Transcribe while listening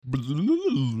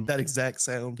That exact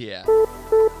sound. Yeah.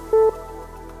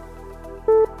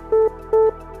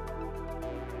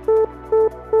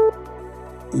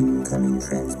 Incoming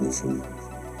transmission.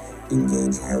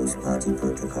 Engage house party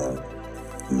protocol.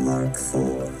 Mark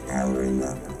 4 powering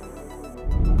up.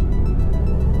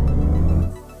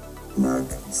 Mark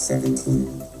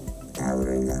 17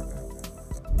 powering up.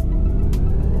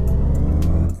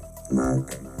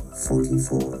 Mark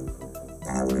 44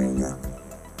 powering up.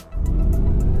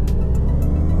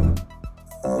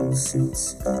 All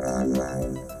suits are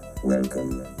online.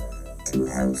 Welcome to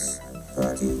House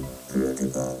Party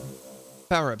Protocol.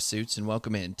 Power up, suits, and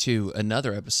welcome in to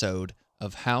another episode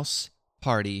of House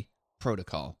Party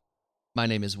Protocol. My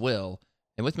name is Will,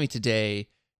 and with me today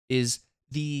is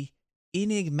the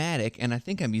enigmatic, and I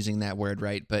think I'm using that word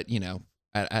right, but you know,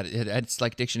 it's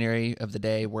like dictionary of the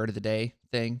day, word of the day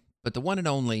thing, but the one and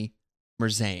only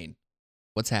Merzane.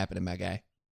 What's happening, my guy?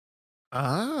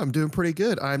 I'm doing pretty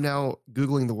good. I'm now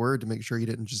Googling the word to make sure you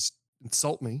didn't just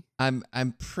insult me. I'm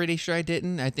pretty sure I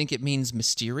didn't. I think it means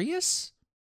mysterious.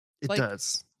 It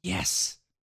does. Yes.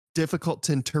 Difficult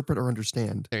to interpret or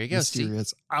understand. There you go. Mysterious.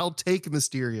 See? I'll take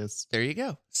mysterious. There you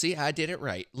go. See, I did it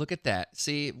right. Look at that.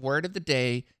 See, word of the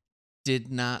day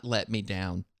did not let me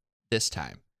down this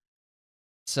time.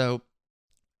 So,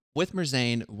 with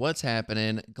Merzane, what's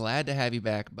happening? Glad to have you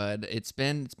back, bud. It's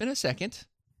been a second.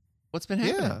 What's been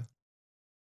happening? Yeah.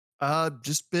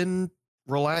 Just been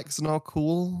relaxed and all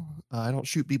cool. I don't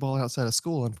shoot b-ball outside of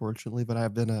school, unfortunately, but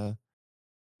I've been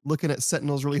looking at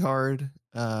Sentinels really hard,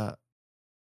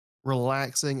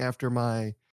 relaxing after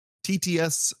my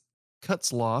TTS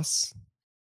cuts loss.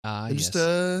 And Yes.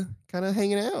 just kind of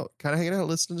hanging out,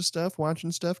 listening to stuff,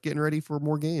 watching stuff, getting ready for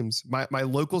more games. My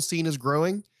local scene is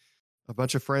growing. A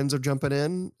bunch of friends are jumping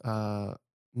in,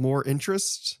 more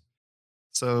interest.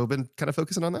 So been kind of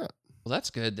focusing on that. Well,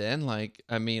 that's good then. Like,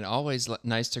 I mean, always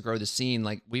nice to grow the scene.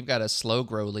 Like, we've got a slow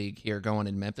grow league here going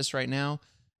in Memphis right now,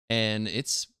 and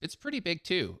it's pretty big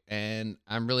too. And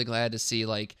I'm really glad to see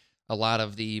like a lot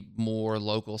of the more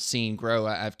local scene grow.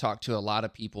 I've talked to a lot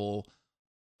of people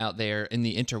out there in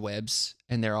the interwebs,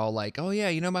 and they're all like, oh yeah,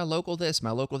 you know, my local this, my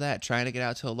local that, trying to get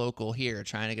out to a local here,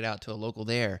 trying to get out to a local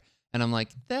there. And I'm like,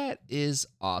 that is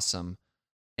awesome.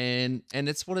 And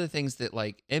it's one of the things that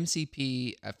like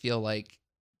MCP, I feel like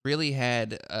really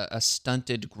had a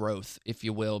stunted growth, if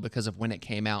you will, because of when it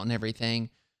came out and everything.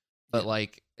 But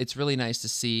like, it's really nice to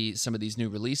see some of these new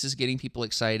releases getting people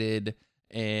excited,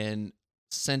 and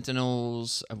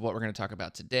Sentinels of what we're going to talk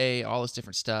about today, all this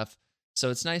different stuff.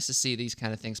 So it's nice to see these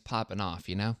kind of things popping off,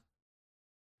 you know?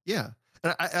 Yeah.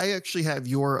 And I actually have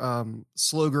your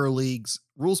Slow Grow League's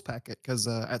rules packet because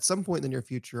at some point in the near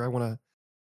future, I want to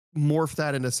morph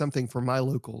that into something for my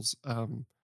locals.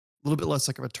 A little bit less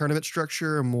like of a tournament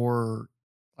structure and more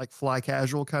like fly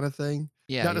casual kind of thing.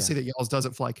 Yeah. Not to say that y'all's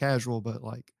doesn't fly casual, but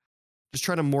like just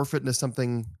trying to morph it into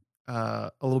something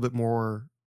a little bit more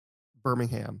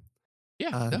Birmingham.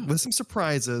 Yeah. With some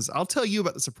surprises. I'll tell you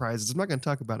about the surprises. I'm not going to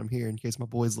talk about them here in case my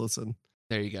boys listen.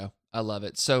 There you go. I love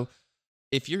it. So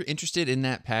if you're interested in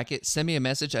that packet, send me a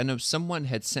message. I know someone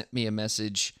had sent me a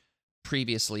message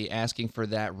previously asking for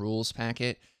that rules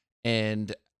packet,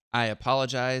 and I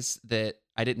apologize that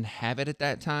I didn't have it at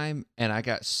that time, and I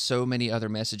got so many other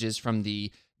messages from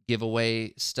the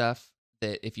giveaway stuff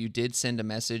that if you did send a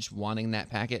message wanting that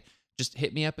packet, just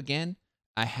hit me up again.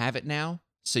 I have it now,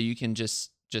 so you can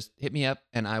just hit me up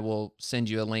and I will send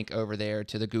you a link over there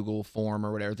to the Google form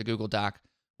or whatever, the Google Doc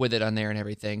with it on there and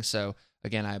everything. So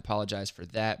again, I apologize for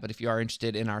that. But if you are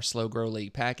interested in our Slow Grow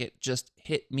League packet, just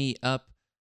hit me up,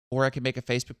 or I can make a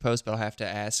Facebook post, but I'll have to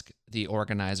ask the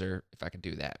organizer if I can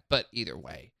do that. But either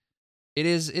way,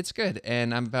 it's good.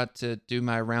 And I'm about to do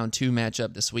my round 2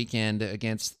 matchup this weekend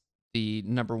against the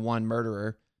number 1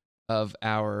 murderer of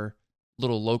our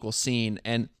little local scene.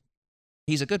 And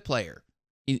he's a good player.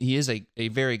 He is a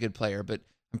very good player, but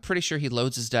I'm pretty sure he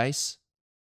loads his dice.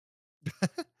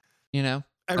 You know?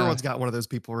 Everyone's got one of those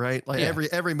people, right? Like yeah.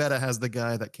 every meta has the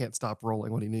guy that can't stop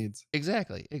rolling what he needs.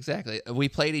 Exactly. We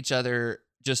played each other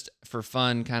just for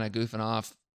fun, kind of goofing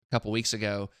off a couple weeks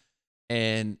ago,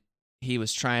 and he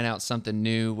was trying out something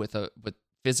new with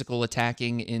physical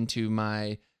attacking into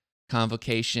my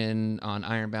Convocation on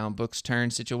Ironbound Books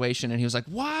turn situation, and he was like,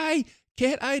 why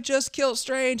can't I just kill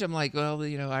Strange? I'm like, well,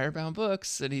 you know, Ironbound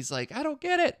Books. And he's like, I don't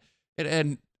get it.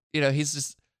 And you know,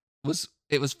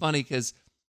 it was funny because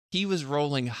he was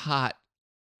rolling hot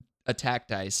attack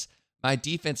dice. My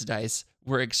defense dice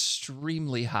were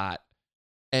extremely hot.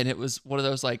 And it was one of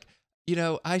those like, you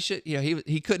know, I should, you know,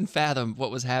 he couldn't fathom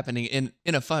what was happening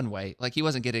in a fun way. Like he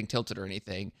wasn't getting tilted or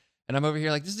anything. And I'm over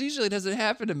here like, this usually doesn't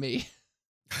happen to me.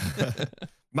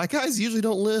 My guys usually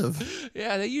don't live.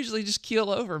 Yeah, they usually just keel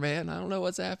over, man. I don't know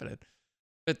what's happening.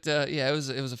 But yeah, it was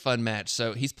a fun match.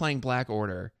 So he's playing Black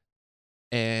Order,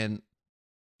 and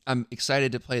I'm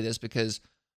excited to play this because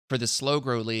for the Slow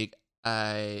Grow League,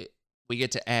 we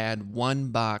get to add one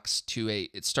box to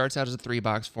it starts out as a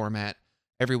 3-box format.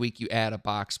 Every week you add a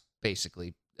box,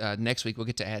 basically. Next week we'll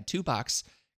get to add 2 box.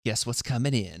 Guess what's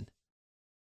coming in?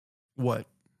 What?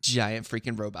 Giant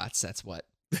freaking robots. That's what.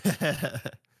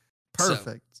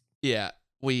 Perfect. So, yeah,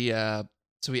 we add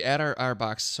our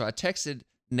box. So I texted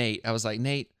Nate. I was like,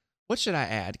 Nate, what should I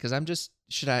add? Because I'm just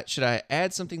should I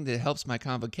add something that helps my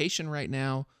convocation right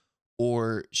now,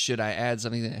 or should I add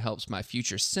something that helps my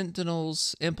future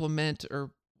Sentinels implement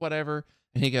or whatever?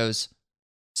 And he goes,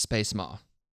 Space Maw.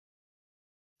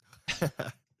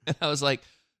 And I was like,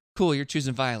 cool, you're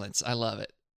choosing violence. I love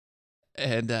it.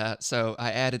 And so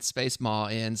I added Space Maw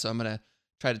in. So I'm going to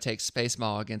try to take Space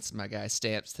Maw against my guy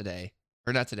Stamps today.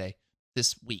 Or not today,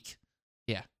 this week.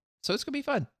 Yeah. So it's going to be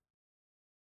fun.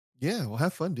 Yeah, well,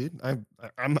 have fun, dude. I'm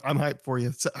hyped for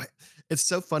you. It's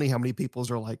so funny how many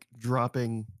peoples are like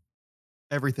dropping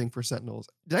everything for Sentinels.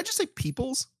 Did I just say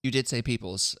peoples? You did say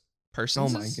people's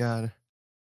persons. Oh my god.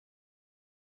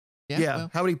 Yeah.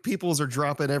 Well, how many peoples are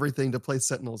dropping everything to play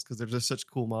Sentinels because they're just such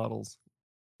cool models.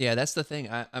 yeah, that's the thing.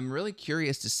 I'm really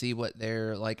curious to see what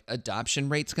their like adoption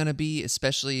rate's going to be,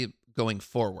 especially going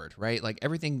forward, right? Like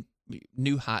everything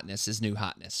new hotness is new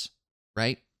hotness,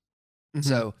 right? Mhm.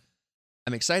 So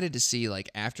I'm excited to see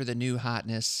like after the new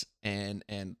hotness and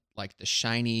like the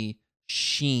shiny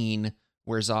sheen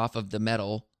wears off of the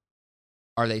metal,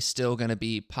 are they still going to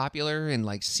be popular and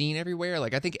like seen everywhere?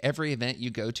 Like I think every event you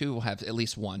go to will have at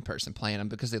least one person playing them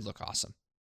because they look awesome.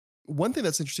 One thing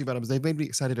that's interesting about them is they've made me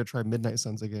excited to try Midnight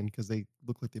Suns again because they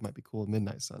look like they might be cool in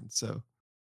Midnight Suns. So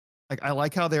like I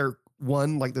like how they're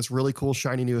like this really cool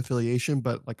shiny new affiliation,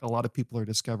 but like a lot of people are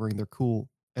discovering they're cool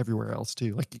everywhere else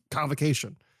too, like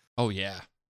Convocation. Oh yeah.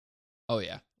 Oh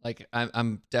yeah. Like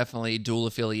I'm definitely dual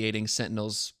affiliating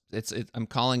Sentinels. I'm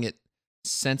calling it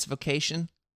Sensification,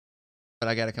 but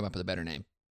I got to come up with a better name.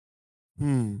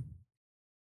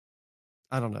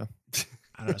 I don't know.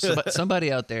 I don't know.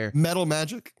 Somebody out there. Metal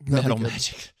Magic. Metal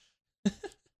Magic.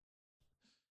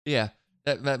 Yeah,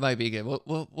 that might be good.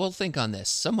 We'll think on this.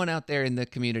 Someone out there in the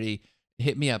community,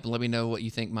 hit me up and let me know what you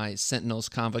think my Sentinels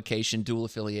Convocation dual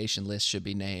affiliation list should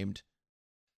be named.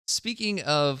 Speaking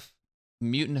of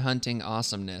mutant hunting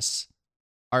awesomeness,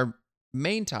 our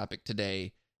main topic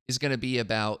today is going to be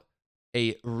about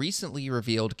a recently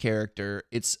revealed character.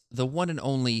 It's the one and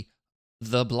only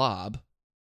The Blob.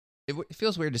 It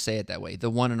feels weird to say it that way. The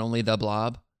one and only The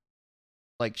Blob.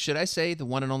 Like, should I say the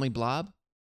one and only Blob?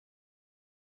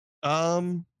 But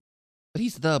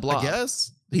he's The Blob. I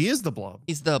guess he is the Blob.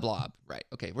 He's The Blob. Right.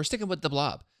 Okay. We're sticking with The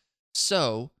Blob.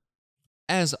 So,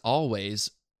 as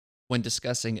always, when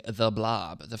discussing The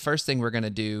Blob, the first thing we're going to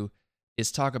do is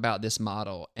talk about this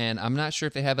model. And I'm not sure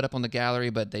if they have it up on the gallery,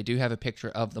 but they do have a picture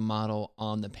of the model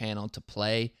on the panel to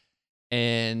play.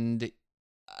 And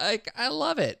I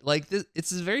love it. Like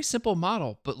it's a very simple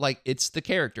model, but like it's the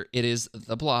character. It is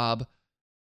the Blob.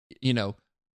 You know,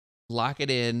 lock it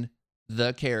in,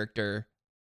 the character,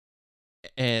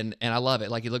 and I love it.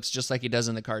 Like it looks just like he does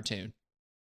in the cartoon.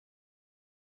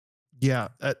 Yeah.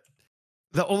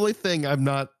 The only thing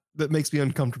that makes me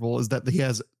uncomfortable is that he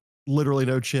has literally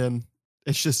no chin.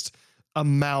 It's just a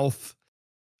mouth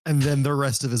and then the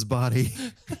rest of his body.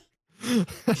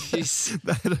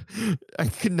 I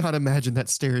could not imagine that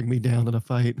staring me down in a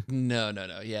fight. No.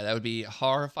 Yeah, that would be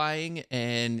horrifying.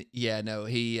 And yeah, no,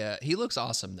 he looks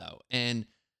awesome though. And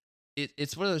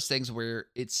it's one of those things where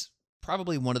it's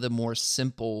probably one of the more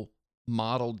simple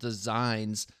model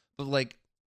designs, but like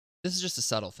this is just a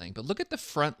subtle thing. But look at the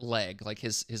front leg, like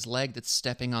his leg that's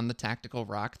stepping on the tactical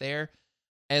rock there.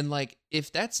 And like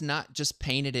if that's not just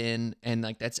painted in and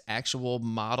like that's actual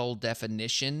model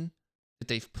definition that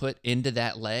they've put into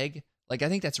that leg, like I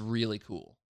think that's really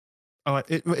cool. Oh,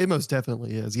 it most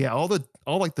definitely is. Yeah, all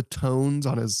like the tones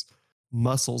on his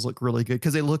muscles look really good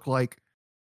because they look like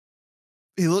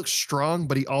he looks strong,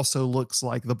 but he also looks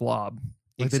like the Blob.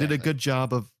 Like They did a good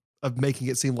job of making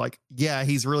it seem like, yeah,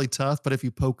 he's really tough, but if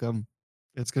you poke him,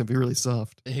 it's going to be really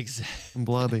soft. Exactly. And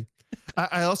blobby.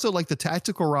 I also like the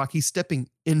tactical rock. He's stepping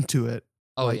into it.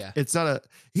 Oh like, yeah. It's not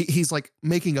he's like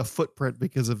making a footprint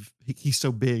because of he's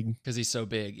so big. Because he's so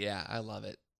big. Yeah, I love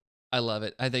it.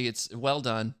 I think it's well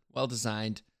done, well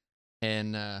designed,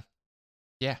 and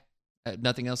yeah,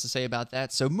 nothing else to say about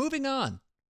that. So moving on,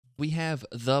 we have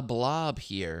the Blob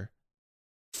here,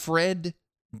 Fred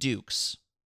Dukes.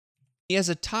 He has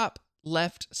a top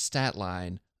left stat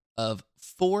line of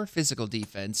 4 physical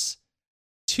defense,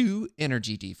 2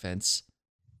 energy defense,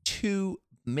 2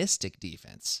 mystic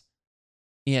defense.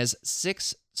 He has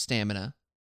 6 stamina,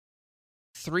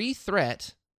 3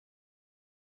 threat.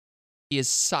 He is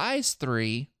size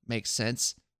 3, makes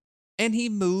sense, and he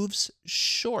moves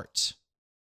short.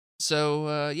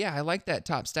 So, yeah, I like that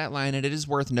top stat line, and it is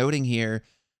worth noting here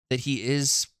that he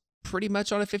is pretty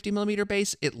much on a 50 millimeter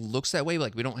base. It looks that way.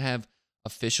 Like, we don't have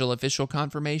official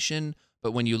confirmation,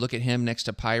 but when you look at him next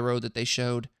to Pyro that they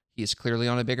showed, he is clearly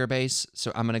on a bigger base.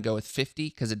 So I'm going to go with 50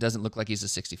 because it doesn't look like he's a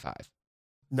 65.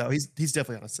 No, he's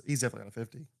definitely on a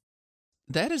 50.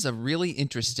 That is a really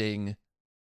interesting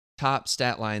top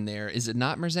stat line there. Is it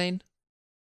not, Merzane?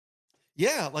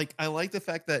 Yeah, like I like the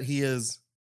fact that he is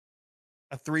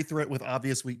a 3 threat with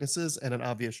obvious weaknesses and an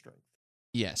obvious strength.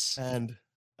 Yes. And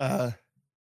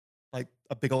like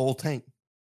a big old tank.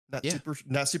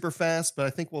 Not super fast, but I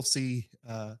think we'll see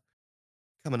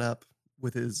coming up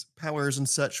with his powers and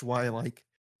such why like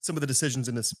some of the decisions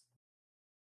in this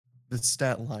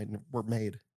stat line were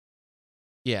made.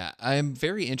 Yeah, I'm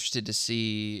very interested to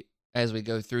see as we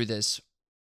go through this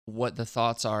what the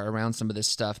thoughts are around some of this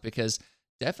stuff, because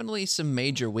definitely some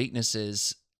major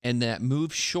weaknesses, and that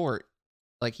move short,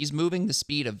 like he's moving the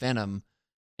speed of Venom,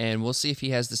 and we'll see if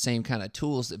he has the same kind of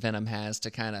tools that Venom has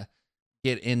to kind of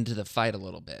get into the fight a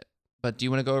little bit. But do you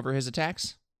want to go over his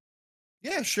attacks?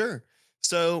 Yeah, sure.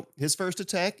 So his first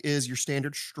attack is your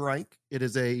standard strike. It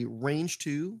is a range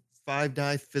 2,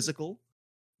 5-die physical,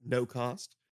 no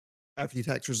cost. After the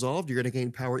attack's resolved, you're going to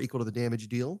gain power equal to the damage you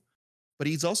deal. But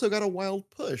he's also got a wild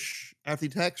push. After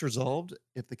the attack's resolved,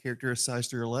 if the character is size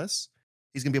 3 or less,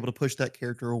 he's going to be able to push that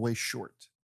character away short.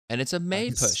 And it's a May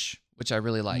push, which I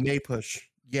really like. May push.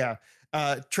 Yeah.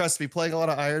 Trust me, playing a lot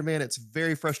of Iron Man, it's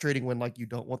very frustrating when like you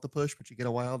don't want the push, but you get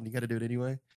a wild and you got to do it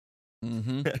anyway.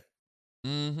 Mm-hmm.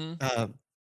 Mm-hmm.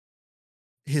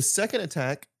 His second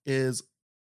attack is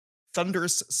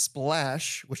Thunderous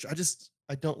Splash, which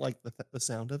I don't like the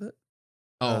sound of it.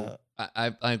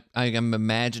 I am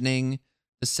imagining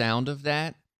the sound of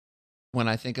that when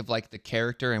I think of like the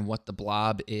character and what the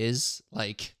blob is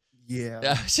like.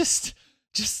 Yeah. Just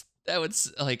that would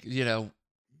like,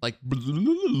 like,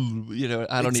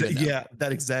 I don't even know. Yeah,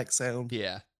 that exact sound.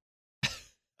 Yeah.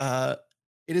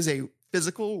 It is a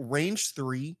physical range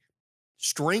 3,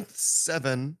 strength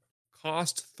 7,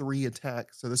 cost 3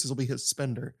 attack. So this will be his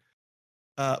spender.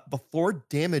 Before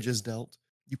damage is dealt,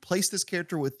 you place this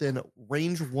character within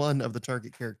range 1 of the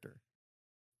target character.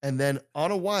 And then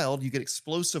on a wild, you get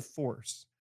explosive force.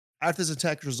 After this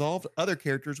attack is resolved, other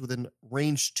characters within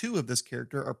range 2 of this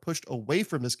character are pushed away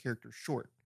from this character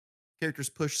short. Characters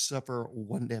pushed suffer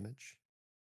 1 damage.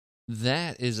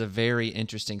 That is a very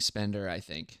interesting spender, I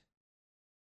think.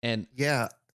 And yeah,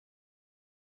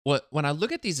 when I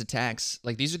look at these attacks,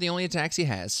 like these are the only attacks he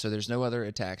has, so there's no other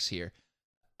attacks here.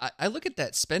 I look at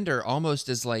that spender almost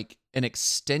as like an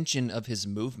extension of his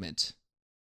movement.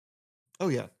 Oh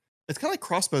yeah. It's kind of like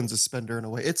Crossbones' spender in a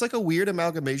way. It's like a weird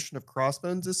amalgamation of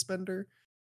Crossbones' spender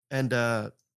and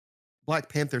Black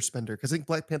Panther's spender, because I think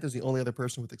Black Panther's the only other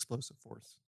person with explosive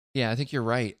force. Yeah, I think you're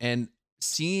right. And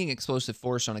seeing explosive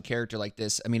force on a character like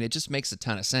this, I mean, it just makes a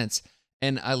ton of sense.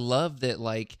 And I love that,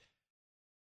 like,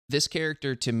 this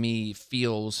character to me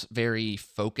feels very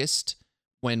focused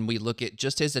when we look at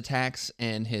just his attacks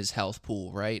and his health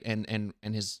pool, right? And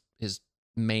his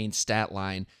main stat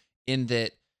line, in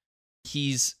that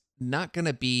he's not going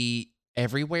to be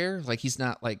everywhere. Like, he's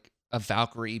not like a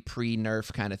Valkyrie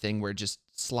pre-nerf kind of thing where just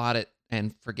slot it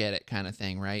and forget it kind of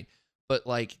thing, right? But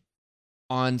like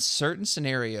on certain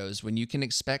scenarios when you can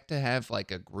expect to have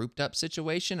like a grouped up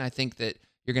situation, I think that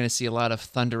you're going to see a lot of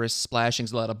thunderous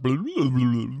splashings, a lot of blah, blah,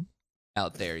 blah,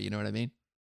 out there. You know what I mean?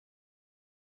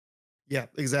 Yeah,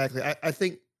 exactly. I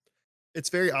think it's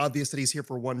very obvious that he's here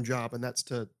for one job, and that's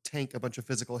to tank a bunch of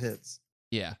physical hits.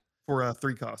 Yeah. For a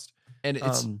 3 cost. And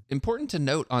it's important to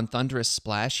note on Thunderous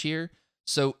Splash here.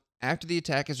 So after the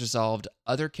attack is resolved,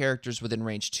 other characters within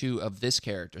range 2 of this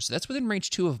character. So that's within range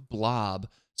 2 of Blob.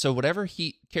 So whatever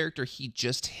character he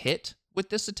just hit with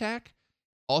this attack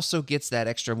also gets that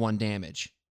extra 1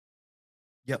 damage.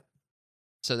 Yep.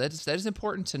 So that is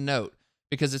important to note,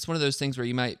 because it's one of those things where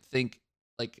you might think,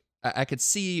 like, I could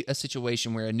see a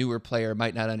situation where a newer player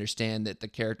might not understand that the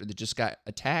character that just got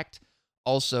attacked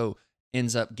also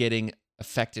ends up getting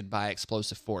affected by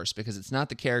explosive force, because it's not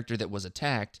the character that was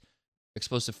attacked.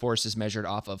 Explosive force is measured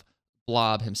off of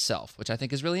Blob himself, which I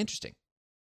think is really interesting.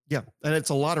 Yeah, and it's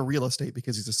a lot of real estate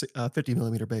because he's a 50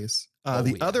 millimeter base.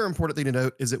 The other important thing to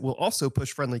note is it will also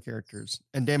push friendly characters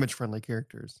and damage friendly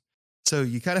characters. So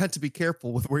you kind of have to be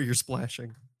careful with where you're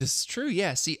splashing. This is true.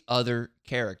 Yeah, see other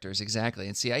characters, exactly.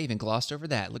 And see, I even glossed over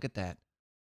that. Look at that.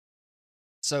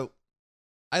 So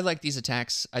I like these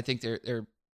attacks. I think they're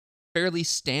fairly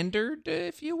standard,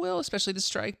 if you will, especially to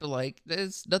strike, but like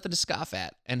there's nothing to scoff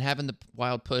at. And having the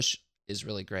wild push is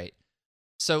really great.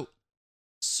 So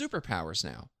superpowers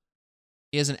now.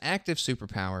 He has an active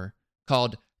superpower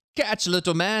called Catch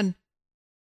Little Man.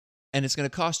 And it's going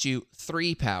to cost you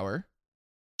 3 power.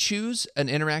 Choose an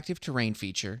interactive terrain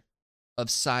feature of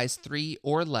size 3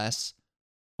 or less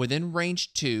within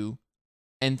range 2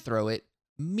 and throw it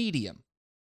medium.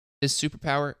 This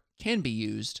superpower can be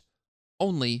used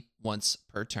only once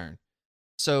per turn.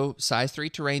 So size 3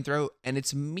 terrain throw, and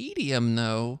it's medium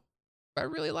though. I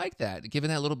really like that, giving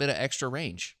that little bit of extra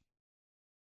range.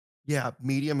 Yeah,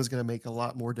 medium is going to make a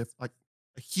lot more like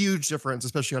a huge difference,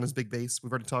 especially on his big base.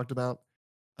 We've already talked about.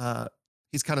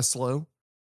 He's kind of slow.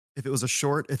 If it was a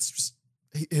short, it's just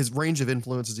his range of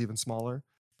influence is even smaller.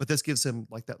 But this gives him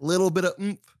like that little bit of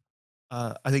oomph.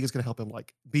 I think it's going to help him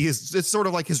like it's sort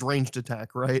of like his ranged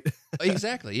attack, right?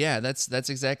 Exactly. Yeah, that's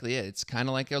exactly it. It's kind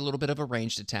of like a little bit of a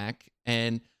ranged attack.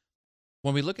 And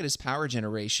when we look at his power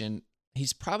generation,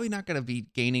 he's probably not going to be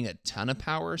gaining a ton of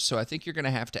power. So I think you're going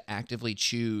to have to actively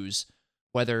choose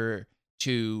whether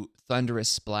to Thunderous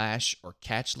Splash or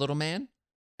Catch Little Man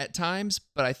at times.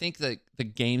 But I think that the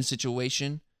game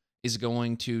situation is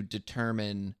going to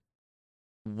determine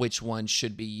which one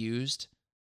should be used.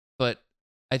 But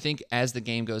I think as the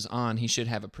game goes on, he should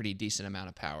have a pretty decent amount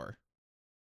of power.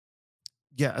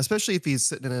 Yeah, especially if he's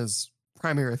sitting in his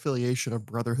primary affiliation of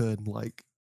Brotherhood, like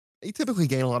they typically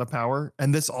gain a lot of power,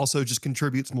 and this also just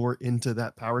contributes more into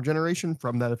that power generation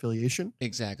from that affiliation.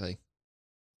 Exactly.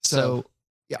 So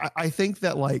yeah, I think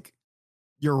that like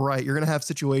you're right. You're gonna have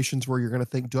situations where you're gonna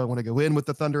think, do I want to go in with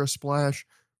the Thunderous Splash,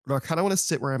 or do I kind of want to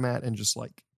sit where I'm at and just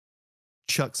like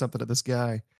chuck something at this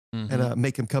guy and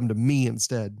make him come to me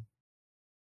instead?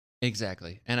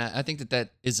 Exactly. And I think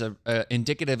that is a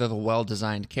indicative of a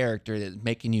well-designed character that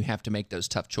making you have to make those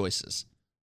tough choices.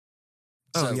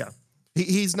 Oh, yeah.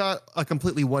 He's not a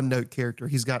completely one-note character.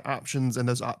 He's got options, and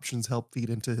those options help feed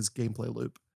into his gameplay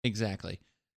loop. Exactly.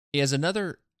 He has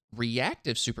another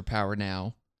reactive superpower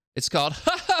now. It's called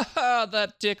Ha Ha Ha,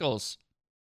 that tickles.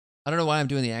 I don't know why I'm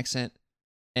doing the accent.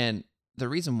 And the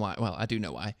reason why, well, I do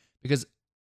know why. Because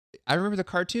I remember the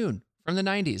cartoon from the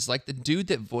 90s. Like the dude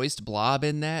that voiced Blob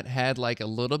in that had like a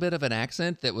little bit of an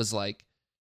accent that was like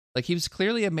he was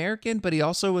clearly American, but he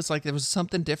also was like, there was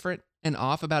something different and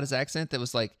off about his accent that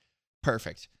was like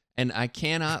perfect. And I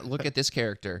cannot look at this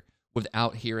character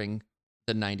without hearing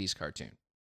the 90s cartoon.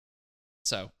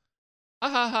 So, ha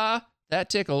ha ha, that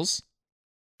tickles.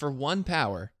 For 1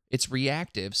 power, it's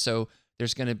reactive. So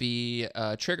there's going to be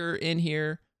a trigger in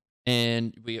here,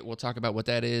 and we'll talk about what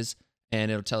that is, and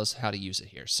it'll tell us how to use it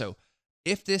here. So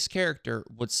if this character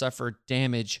would suffer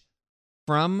damage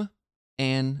from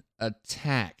an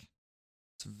attack,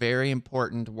 it's very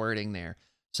important wording there.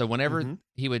 So whenever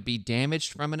he would be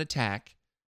damaged from an attack,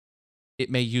 it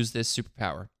may use this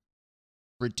superpower.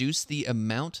 Reduce the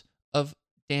amount of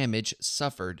damage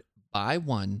suffered by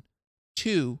 1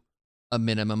 to a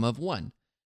minimum of 1.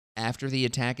 After the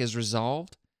attack is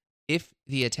resolved, if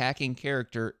the attacking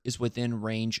character is within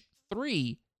range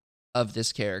 3 of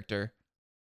this character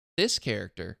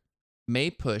may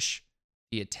push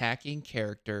the attacking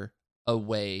character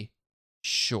away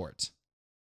short.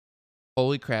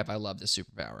 Holy crap, I love this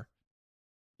superpower.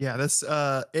 Yeah, this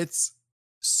it's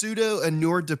pseudo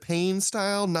inured to pain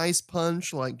style, nice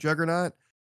punch like Juggernaut,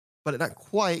 but not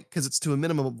quite because it's to a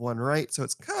minimum of 1, right? So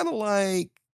it's kind of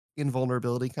like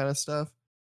invulnerability kind of stuff.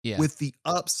 Yeah. With the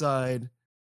upside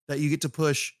that you get to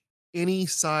push any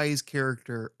size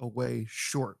character away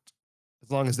short,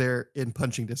 as long as they're in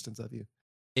punching distance of you.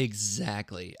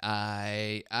 Exactly.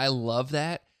 I love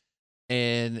that.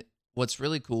 And what's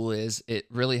really cool is it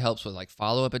really helps with like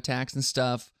follow-up attacks and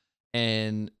stuff.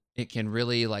 And it can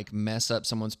really like mess up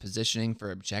someone's positioning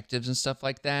for objectives and stuff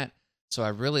like that. So I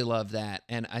really love that.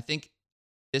 And I think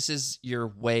this is your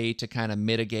way to kind of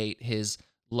mitigate his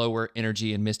lower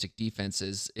energy and mystic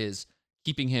defenses, is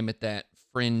keeping him at that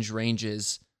fringe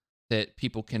ranges that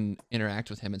people can interact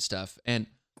with him and stuff. And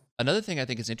another thing I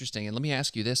think is interesting, and let me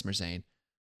ask you this, Merzane.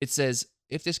 It says,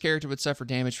 if this character would suffer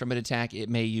damage from an attack, it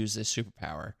may use this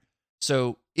superpower.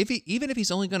 So even if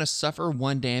he's only going to suffer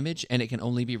 1 damage and it can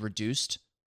only be reduced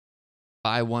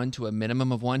by 1 to a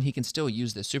minimum of 1, he can still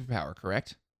use this superpower,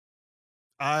 correct?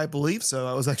 I believe so.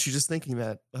 I was actually just thinking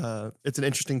that it's an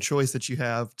interesting choice that you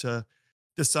have to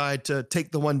decide to take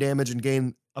the 1 damage and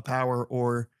gain a power,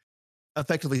 or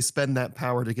effectively spend that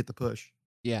power to get the push.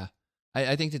 Yeah,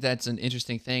 I think that that's an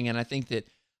interesting thing. And I think that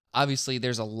obviously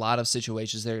there's a lot of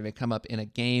situations that are going to come up in a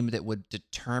game that would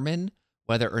determine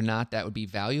whether or not that would be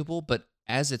valuable. But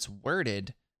as it's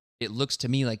worded, it looks to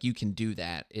me like you can do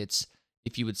that. It's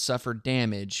if you would suffer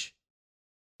damage,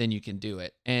 then you can do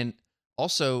it. And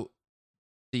also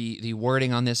the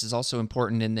wording on this is also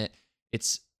important in that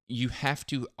it's you have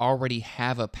to already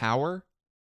have a power,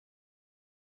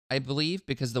 I believe,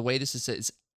 because the way this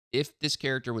is if this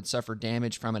character would suffer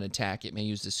damage from an attack, it may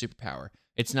use the superpower.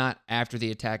 It's not after the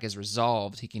attack is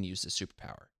resolved, he can use the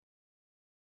superpower.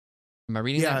 Am I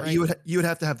reading that right? You would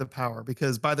have to have the power,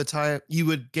 because by the time you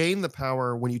would gain the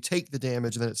power when you take the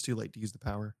damage, and then it's too late to use the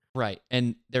power. Right.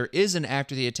 And there is an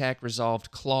after the attack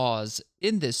resolved clause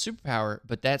in this superpower,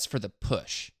 but that's for the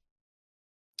push.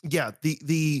 Yeah,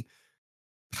 the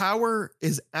power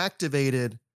is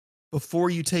activated before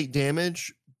you take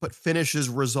damage, but finishes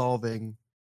resolving.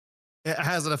 It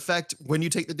has an effect when you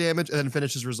take the damage and then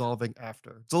finishes resolving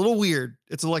after. It's a little weird.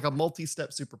 It's like a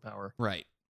multi-step superpower. Right.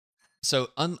 So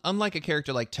unlike a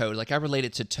character like Toad, like I relate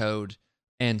it to Toad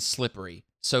and Slippery.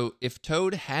 So if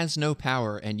Toad has no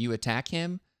power and you attack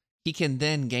him, he can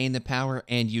then gain the power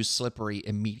and use Slippery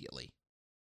immediately.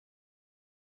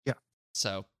 Yeah.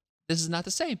 So this is not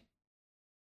the same.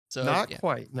 So not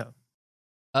quite, no.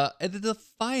 And the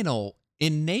final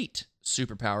innate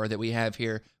superpower that we have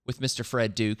here with Mr.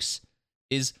 Fred Dukes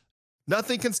is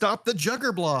nothing can stop the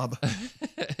Jugger Blob.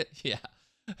 Yeah.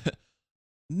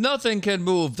 Nothing can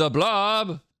move the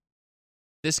blob.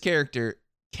 This character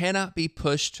cannot be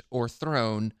pushed or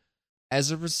thrown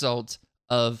as a result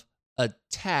of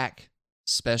attack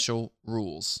special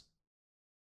rules.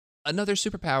 Another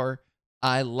superpower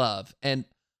I love, and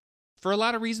for a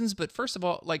lot of reasons, but first of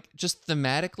all, like just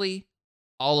thematically,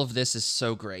 all of this is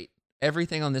so great.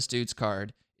 Everything on this dude's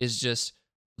card is just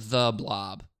the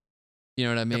blob. You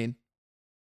know what I mean? Yep.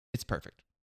 It's perfect.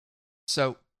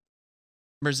 So,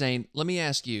 Merzane, let me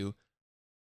ask you,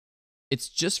 it's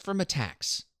just from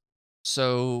attacks.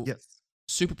 So, yes.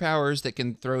 Superpowers that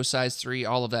can throw size 3,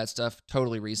 all of that stuff,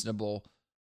 totally reasonable.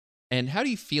 And how do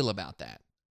you feel about that?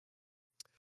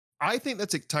 I think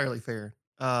that's entirely fair.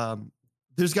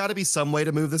 There's got to be some way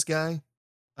to move this guy.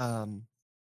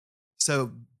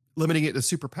 So limiting it to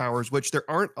superpowers, which there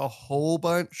aren't a whole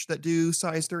bunch that do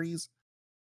size 3s.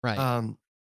 Right.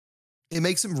 It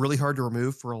makes him really hard to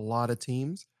remove for a lot of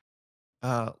teams.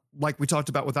 Like we talked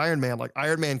about with Iron Man, like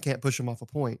Iron Man can't push him off a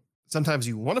point. Sometimes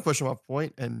you want to push him off a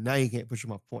point, and now you can't push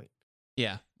him off a point.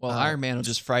 Yeah. Well, Iron Man will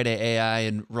just Friday AI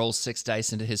and roll 6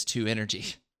 dice into his 2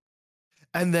 energy.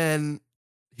 And then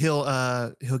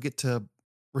he'll get to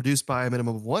reduce by a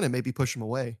minimum of 1 and maybe push him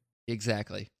away.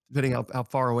 Exactly. Depending on how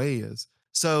far away he is.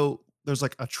 So there's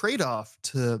like a trade-off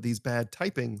to these bad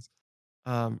typings.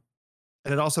 And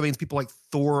it also means people like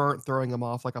Thor aren't throwing them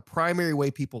off. Like a primary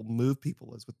way people move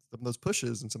people is with some of those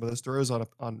pushes and some of those throws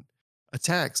on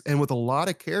attacks. And with a lot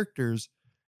of characters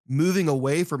moving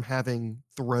away from having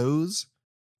throws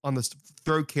on the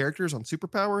throw characters on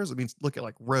superpowers. I mean, look at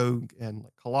like Rogue and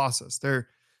like Colossus. Their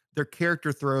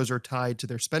character throws are tied to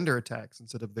their spender attacks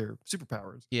instead of their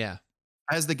superpowers. Yeah.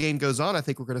 As the game goes on, I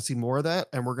think we're going to see more of that,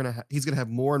 and he's going to have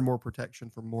more and more protection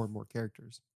from more and more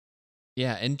characters.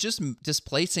 Yeah, and just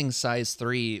displacing size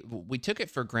 3, we took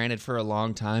it for granted for a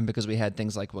long time because we had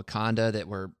things like Wakanda that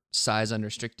were size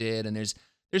unrestricted, and there's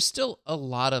still a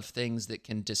lot of things that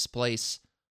can displace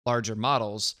larger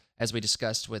models, as we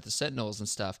discussed with the Sentinels and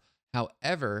stuff.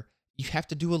 However, you have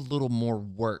to do a little more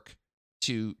work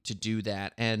to do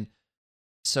that. And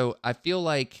so I feel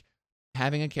like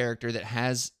having a character that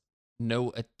has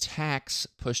no attacks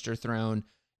pushed or thrown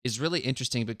is really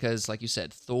interesting because, like you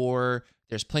said, Thor,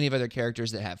 there's plenty of other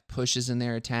characters that have pushes in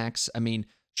their attacks. I mean,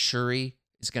 Shuri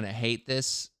is going to hate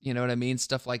this, you know what I mean?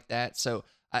 Stuff like that. So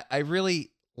I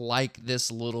really like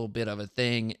this little bit of a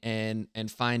thing and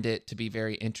find it to be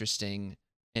very interesting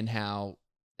in how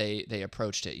they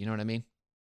approached it. You know what I mean?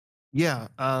 Yeah.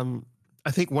 I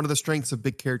think one of the strengths of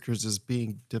big characters is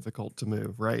being difficult to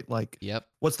move, right? Like, yep.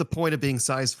 What's the point of being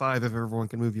size 5 if everyone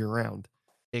can move you around?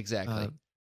 Exactly.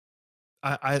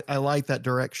 I like that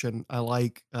direction. I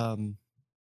like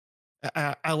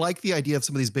I like the idea of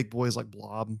some of these big boys like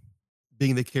Blob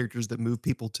being the characters that move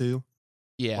people too.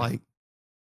 Yeah. Like,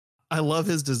 I love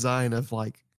his design of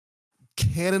like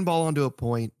cannonball onto a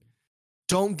point,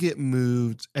 don't get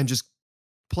moved, and just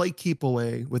play keep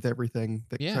away with everything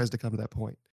that tries to come to that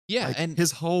point. Yeah, like, and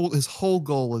his whole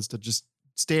goal is to just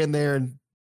stand there and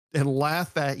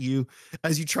laugh at you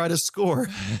as you try to score.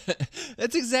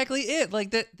 That's exactly it.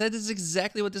 Like that is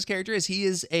exactly what this character is. He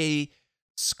is a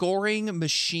scoring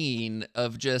machine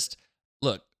of just,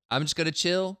 look, I'm just gonna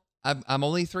chill. I'm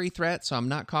only 3 threats, so I'm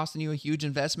not costing you a huge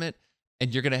investment,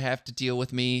 and you're gonna have to deal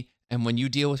with me And when you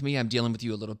deal with me, I'm dealing with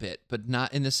you a little bit, but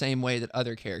not in the same way that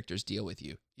other characters deal with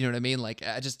you. You know what I mean? Like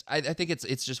I think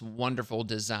it's just wonderful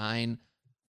design.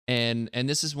 And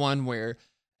this is one where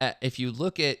if you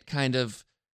look at kind of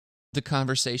the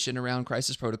conversation around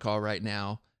Crisis Protocol right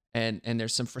now, and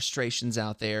there's some frustrations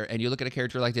out there, and you look at a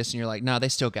character like this and you're like, no, they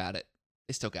still got it.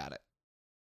 They still got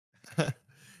it.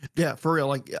 Yeah, for real.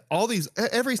 Like all these,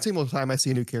 every single time I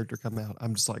see a new character come out,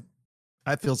 I'm just like,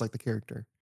 that feels like the character.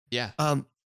 Yeah.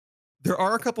 There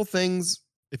are a couple things,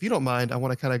 if you don't mind, I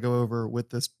want to kind of go over with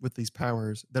these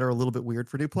powers that are a little bit weird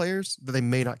for new players that they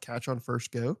may not catch on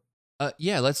first go.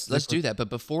 Yeah, let's do that. But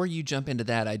before you jump into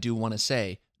that, I do want to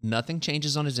say nothing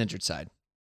changes on his injured side.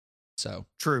 So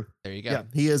True. there you go. Yeah,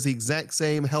 he is the exact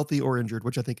same, healthy or injured,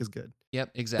 which I think is good.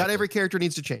 Yep, exactly. Not every character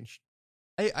needs to change.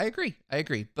 I agree. I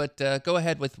agree. But go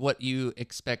ahead with what you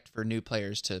expect for new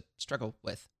players to struggle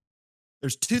with.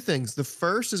 There's two things. The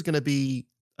first is going to be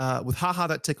with Haha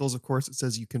That Tickles, of course, it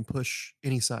says you can push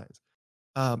any size.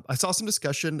 I saw some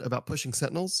discussion about pushing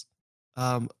Sentinels.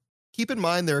 Keep in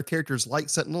mind there are characters like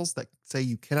Sentinels that say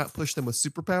you cannot push them with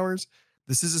superpowers.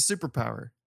 This is a superpower.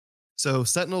 So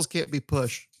Sentinels can't be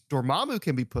pushed. Dormammu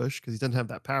can be pushed because he doesn't have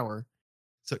that power.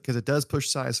 So because it does push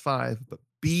size 5, but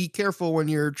be careful when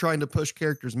you're trying to push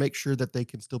characters. Make sure that they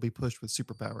can still be pushed with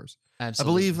superpowers.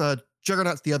 Absolutely. I believe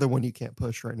Juggernaut's the other one you can't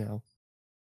push right now.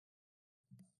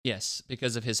 Yes,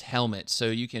 because of his helmet. So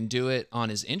you can do it on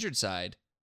his injured side,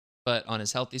 but on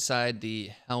his healthy side, the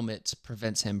helmet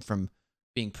prevents him from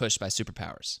being pushed by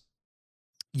superpowers.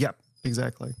 Yep,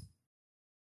 exactly.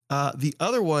 The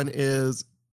other one is,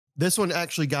 this one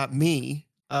actually got me.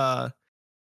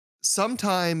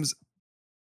 Sometimes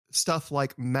stuff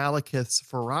like Malekith's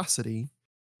Ferocity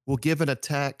will give an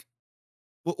attack,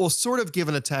 will sort of give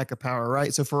an attack a power,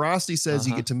 right? So Ferocity says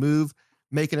you get to move,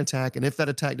 make an attack, and if that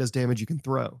attack does damage, you can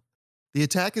throw. The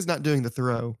attack is not doing the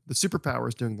throw. The superpower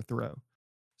is doing the throw.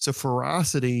 So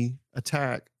Ferocity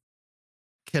attack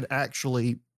can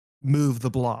actually move the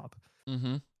blob.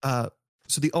 Mm-hmm.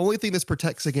 So the only thing this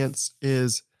protects against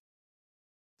is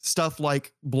stuff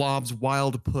like Blob's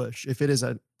Wild Push. If it is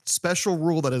a special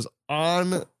rule that is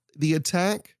on the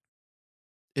attack,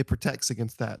 it protects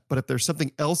against that. But if there's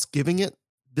something else giving it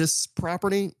this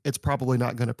property, it's probably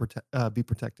not going to be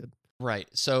protected. Right.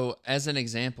 So as an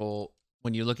example,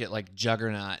 when you look at like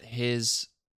Juggernaut, his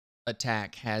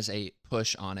attack has a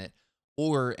push on it.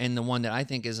 And the one that I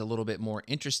think is a little bit more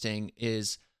interesting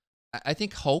is, I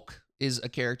think Hulk is a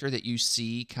character that you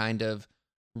see kind of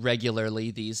regularly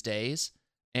these days.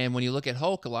 And when you look at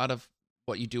Hulk, a lot of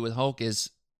what you do with Hulk is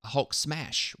Hulk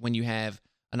smash, when you have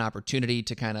an opportunity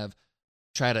to kind of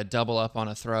try to double up on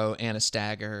a throw and a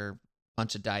stagger,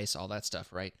 bunch of dice, all that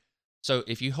stuff, right? So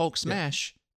if you Hulk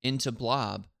smash into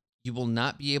Blob, you will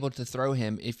not be able to throw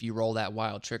him if you roll that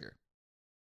wild trigger.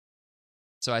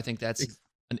 So I think that's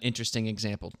an interesting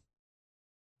example.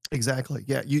 Exactly.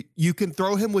 Yeah. You can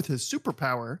throw him with his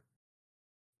superpower.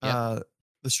 Yep.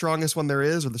 The strongest one there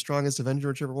is, or the strongest Avenger,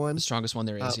 whichever one. The strongest one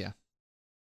there is, yeah.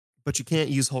 But you can't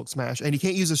use Hulk smash, and you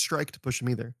can't use a strike to push him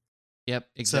either. Yep,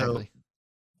 exactly. So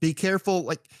be careful.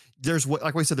 Like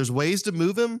we said, there's ways to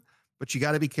move him, but you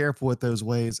got to be careful with those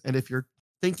ways. And if you're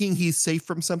thinking he's safe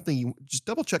from something, you just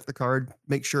double check the card,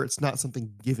 make sure it's not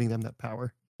something giving them that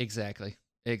power. Exactly.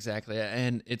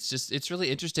 And it's really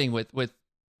interesting with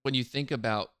when you think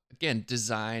about, again,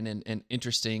 design and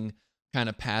interesting kind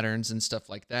of patterns and stuff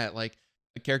like that. Like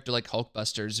a character like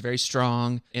Hulkbuster is very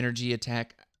strong, energy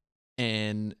attack,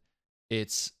 and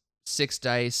it's 6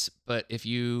 dice, but if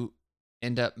you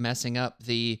end up messing up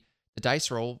the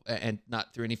dice roll, and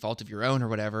not through any fault of your own or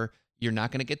whatever, you're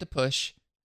not going to get the push,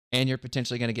 and you're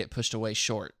potentially going to get pushed away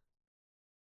short.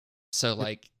 So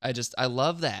like, I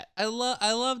love that. I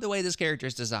love the way this character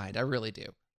is designed. I really do.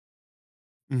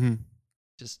 Mm-hmm.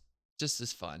 Just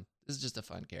as fun. This is just a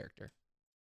fun character.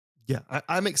 Yeah,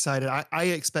 I'm excited. I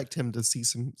expect him to see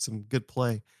some good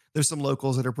play. There's some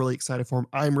locals that are really excited for him.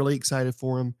 I'm really excited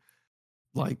for him.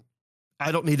 Like,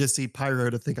 I don't need to see Pyro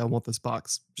to think I want this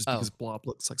box, just because Blob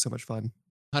looks like so much fun.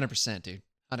 100%, dude.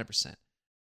 100%.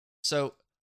 So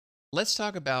let's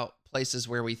talk about places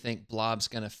where we think Blob's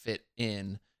going to fit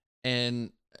in.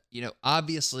 And,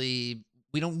 obviously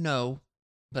we don't know,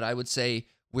 but I would say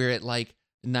we're at like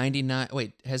 99.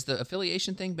 Wait, has the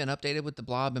affiliation thing been updated with the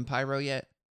Blob and Pyro yet?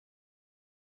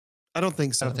 I don't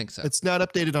think so. It's not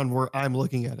updated on where I'm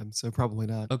looking at him, so probably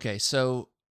not. Okay, so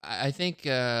I think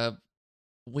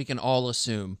we can all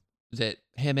assume that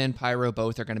him and Pyro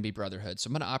both are going to be Brotherhood. So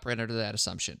I'm going to operate under that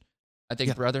assumption. I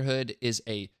think Brotherhood is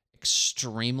a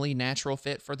extremely natural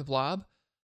fit for the Blob.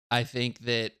 I think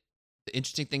that the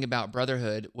interesting thing about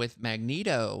Brotherhood with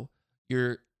Magneto,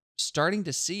 you're starting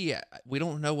to see, we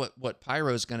don't know what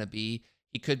Pyro's going to be.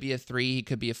 He could be a 3, he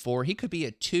could be a 4, he could be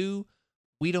a 2.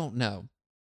 We don't know.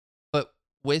 But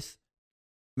with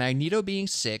Magneto being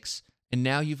 6, and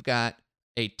now you've got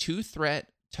a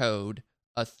 2-threat Toad,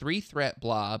 a 3-threat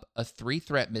Blob, a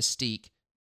 3-threat Mystique,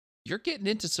 you're getting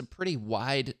into some pretty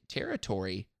wide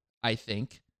territory, I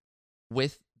think,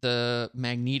 with the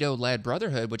Magneto-led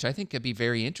Brotherhood, which I think could be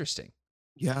very interesting.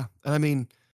 Yeah. And I mean,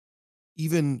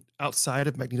 even outside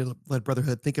of Magneto-led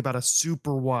Brotherhood, think about a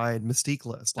super wide Mystique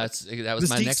list. Like That was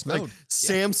my next Mystique's, node.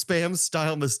 Sam Spam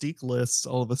style Mystique lists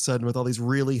all of a sudden with all these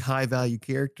really high value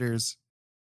characters.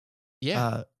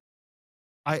 Yeah.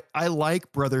 I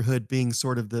like Brotherhood being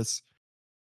sort of this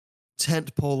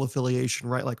tent pole affiliation,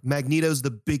 right? Like Magneto's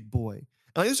the big boy.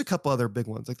 And there's a couple other big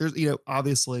ones. Like there's,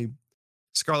 obviously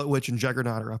Scarlet Witch and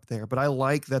Juggernaut are up there, but I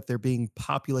like that they're being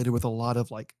populated with a lot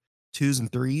of like 2s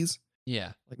and 3s,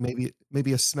 Yeah. like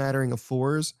maybe a smattering of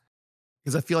 4s,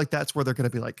 because I feel like that's where they're going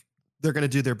to be like they're going to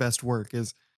do their best work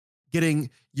is getting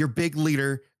your big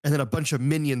leader and then a bunch of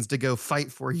minions to go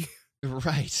fight for you.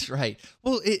 Right.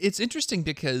 Well, it's interesting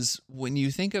because when you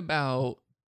think about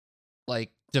like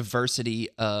diversity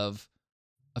of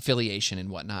affiliation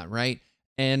and whatnot, right?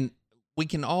 And we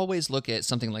can always look at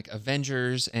something like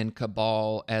Avengers and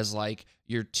Cabal as like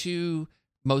your two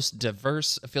most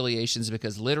diverse affiliations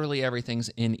because literally everything's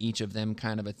in each of them,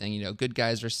 kind of a thing, good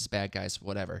guys versus bad guys,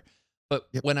 whatever. But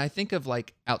Yep. when I think of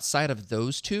like outside of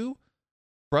those two,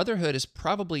 Brotherhood is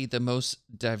probably the most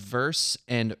diverse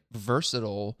and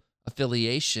versatile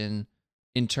affiliation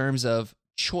in terms of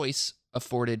choice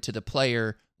afforded to the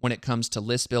player when it comes to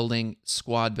list building,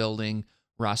 squad building,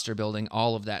 roster building,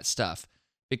 all of that stuff,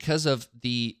 because of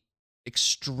the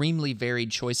extremely varied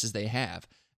choices they have.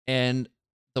 And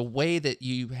the way that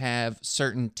you have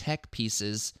certain tech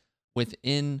pieces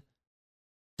within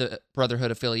the Brotherhood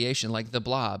affiliation, like the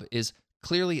Blob, is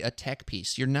clearly a tech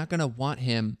piece. You're not going to want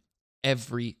him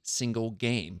every single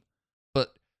game,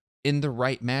 but in the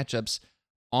right matchups,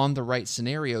 on the right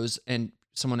scenarios, and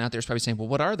someone out there is probably saying, well,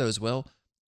 what are those, Will?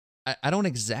 I don't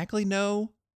exactly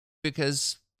know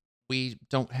because we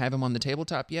don't have him on the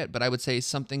tabletop yet, but I would say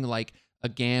something like a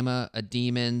Gamma, a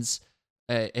Demons,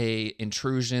 a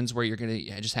Intrusions, where you're going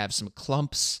to just have some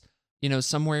clumps,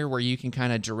 somewhere where you can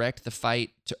kind of direct the fight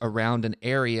around an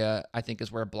area, I think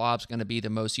is where Blob's going to be the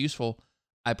most useful.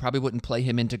 I probably wouldn't play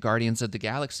him into Guardians of the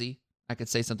Galaxy. I could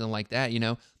say something like that,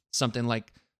 something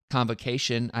like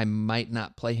Convocation, I might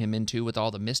not play him into with all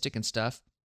the Mystic and stuff,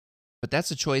 but that's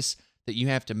a choice that you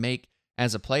have to make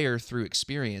as a player through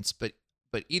experience. But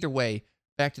either way,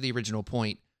 back to the original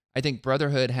point, I think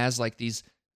Brotherhood has like these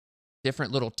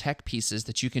different little tech pieces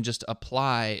that you can just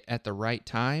apply at the right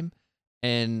time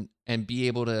and be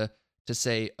able to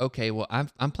say, okay, well,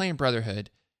 I'm playing Brotherhood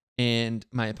and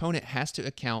my opponent has to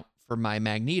account for my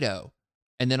Magneto.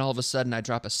 And then all of a sudden I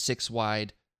drop a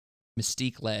 6-wide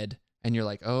Mystique led and you're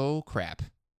like, oh crap.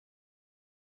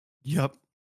 Yep.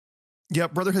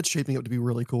 Brotherhood's shaping up to be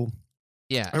really cool.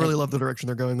 Yeah. I really love the direction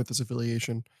they're going with this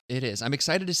affiliation. It is. I'm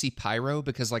excited to see Pyro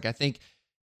because like I think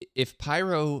if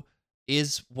Pyro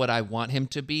is what I want him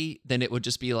to be, then it would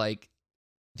just be like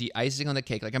the icing on the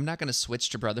cake. Like I'm not going to switch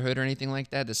to Brotherhood or anything like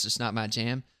that. That's just not my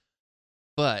jam.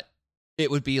 But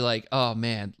it would be like, oh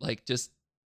man, like just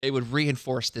it would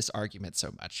reinforce this argument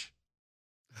so much.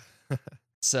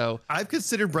 So I've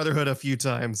considered Brotherhood a few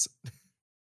times.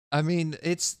 I mean,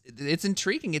 it's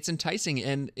intriguing, it's enticing,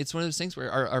 and it's one of those things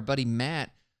where our buddy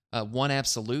Matt, One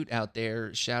Absolute out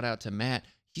there, shout out to Matt,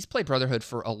 he's played Brotherhood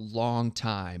for a long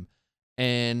time,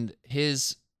 and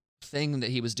his thing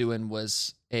that he was doing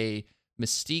was a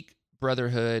Mystique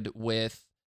Brotherhood with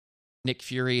Nick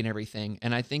Fury and everything,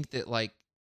 and I think that like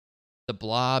the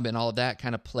Blob and all of that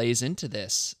kind of plays into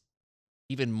this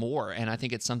even more, and I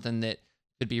think it's something that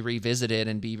could be revisited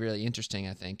and be really interesting,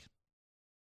 I think.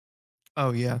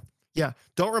 Oh yeah.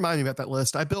 Don't remind me about that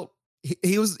list. I built.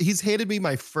 He's handed me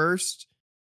my first.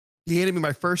 He handed me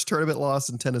my first tournament loss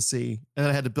in Tennessee, and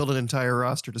then I had to build an entire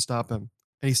roster to stop him,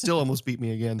 and he still almost beat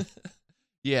me again.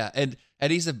 Yeah, and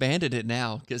he's abandoned it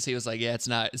now because he was like, yeah, it's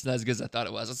not as good as I thought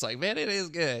it was. It's like, man, it is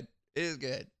good. It is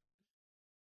good.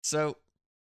 So,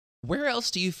 where else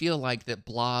do you feel like that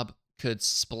Blob could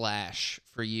splash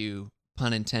for you,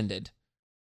 pun intended?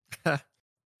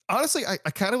 Honestly, I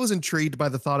kind of was intrigued by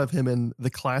the thought of him in the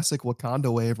classic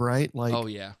Wakanda wave, right? Like, Oh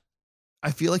yeah.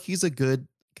 I feel like he's a good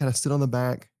kind of sit on the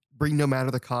back, bring no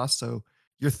matter the cost. So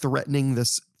you're threatening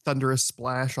this thunderous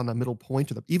splash on the middle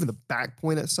point or even the back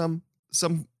point at some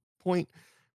point.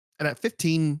 And at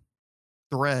 15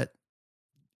 threat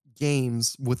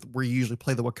games with where you usually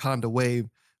play the Wakanda wave.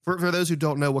 For those who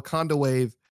don't know, Wakanda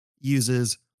wave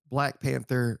uses Black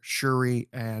Panther, Shuri,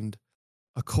 and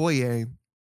Okoye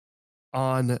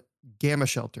on Gamma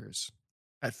Shelters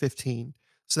at 15.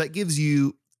 So that gives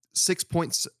you 6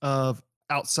 points of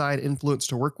outside influence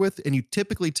to work with. And you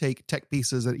typically take tech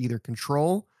pieces that either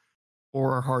control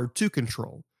or are hard to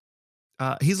control.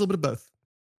 He's a little bit of both.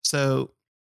 So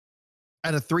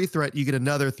at a 3 threat, you get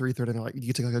another 3 threat, and like you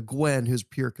could take like a Gwen who's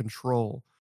pure control,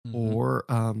 or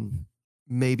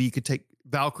maybe you could take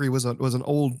Valkyrie was an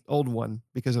old one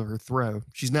because of her throw.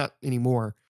 She's not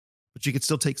anymore, but you could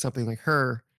still take something like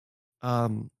her,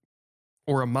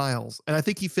 or a Miles, and I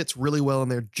think he fits really well in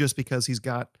there just because he's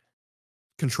got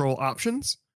control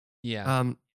options.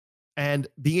 Yeah. And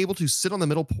being able to sit on the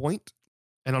middle point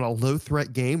and on a low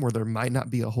threat game where there might not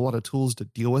be a whole lot of tools to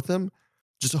deal with them,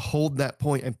 just to hold that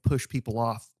point and push people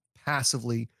off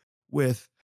passively with,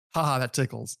 haha, that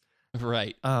tickles.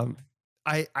 Right.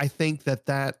 I think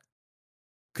that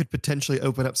could potentially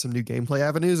open up some new gameplay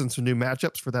avenues and some new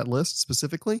matchups for that list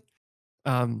specifically.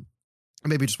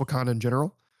 Maybe just Wakanda in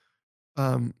general.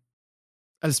 And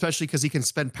especially because he can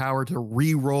spend power to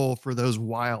re-roll for those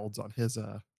wilds on his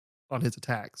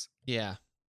attacks. Yeah.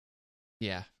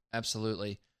 Yeah,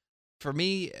 absolutely. For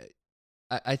me,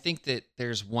 I think that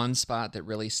there's one spot that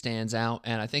really stands out,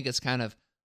 and I think it's kind of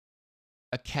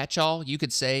a catch-all. You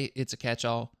could say it's a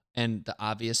catch-all and the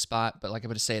obvious spot, but like I'm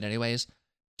going to say it anyways.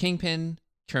 Kingpin,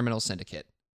 Criminal Syndicate.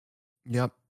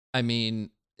 Yep. I mean,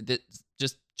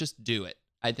 just do it.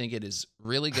 I think it is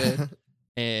really good,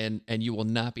 and you will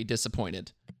not be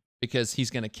disappointed because he's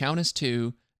going to count as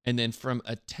 2, and then from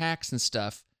attacks and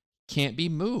stuff, can't be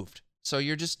moved. So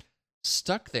you're just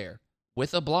stuck there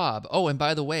with a blob. Oh, and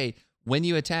by the way, when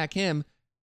you attack him,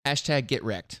 #get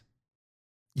wrecked.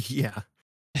 Yeah.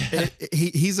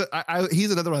 He's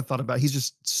another one I thought about. He's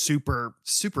just super,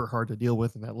 super hard to deal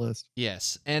with in that list.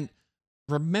 Yes. And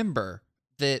remember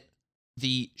that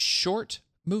the short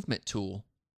movement tool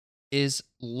is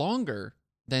longer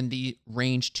than the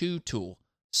range 2 tool.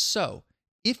 So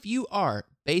if you are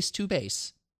base to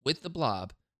base with the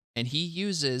blob and he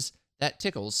uses that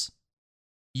tickles,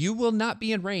 you will not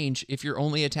be in range if your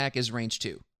only attack is range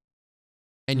 2.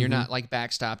 And you're not like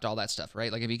backstopped, all that stuff,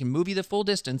 right? Like if he can move you the full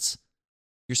distance,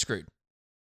 you're screwed.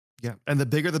 Yeah. And the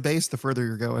bigger the base, the further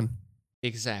you're going.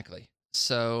 Exactly.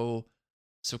 So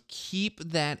keep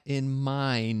that in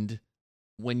mind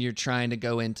when you're trying to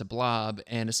go into blob,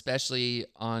 and especially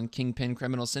on Kingpin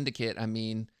Criminal Syndicate. I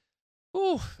mean,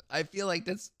 I feel like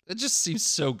that just seems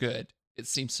so good. It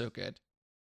seems so good.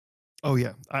 Oh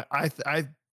yeah. I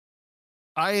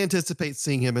anticipate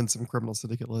seeing him in some Criminal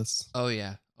Syndicate lists. Oh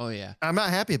yeah. I'm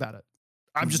not happy about it.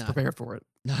 I'm just prepared for it.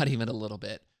 Not even a little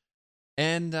bit.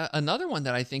 And another one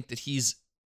that I think that he's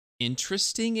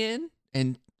interesting in,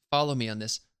 and follow me on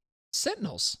this,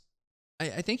 Sentinels.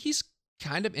 I think he's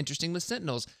kind of interesting with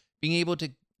Sentinels. Being able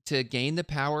to gain the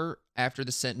power after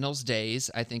the Sentinels' days,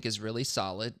 I think is really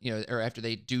solid, or after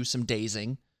they do some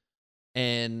dazing.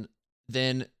 And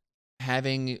then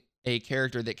having a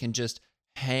character that can just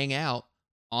hang out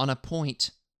on a point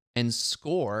and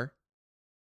score,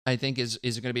 I think is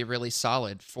going to be really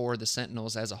solid for the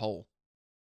Sentinels as a whole.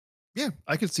 Yeah,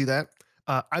 I could see that.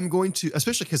 I'm going to,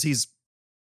 especially because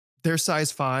they're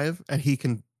size 5 and he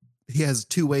has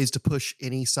 2 ways to push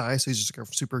any size. So he's just like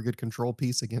a super good control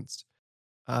piece against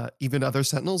even other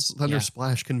Sentinels. Thunder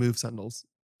Splash can move Sentinels.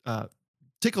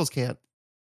 Tickles can't.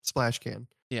 Splash can.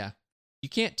 Yeah. You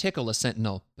can't tickle a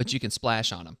Sentinel, but you can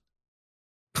splash on him.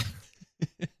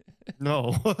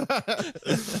 No.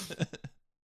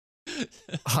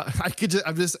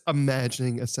 I'm just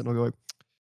imagining a Sentinel going,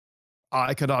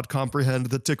 I cannot comprehend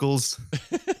the tickles.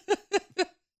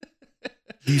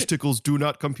 These tickles do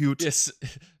not compute. Yes.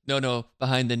 No.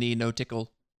 Behind the knee, no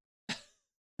tickle.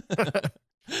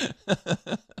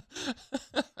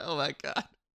 Oh my God.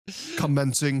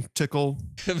 Commencing tickle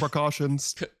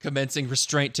precautions. Commencing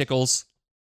restraint tickles.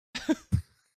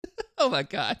 Oh my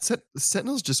God.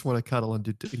 Sentinels just want to cuddle and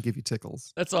give you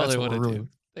tickles. That's all they want to do.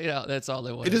 That's all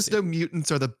they want. They just know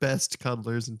mutants are the best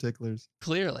cuddlers and ticklers.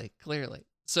 Clearly.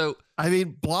 So I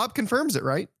mean, Blob confirms it,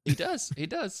 right? He does.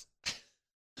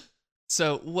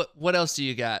 So what else do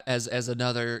you got as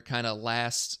another kind of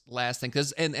last thing?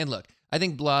 Because and look, I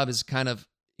think Blob is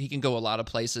he can go a lot of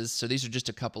places. So these are just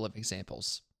a couple of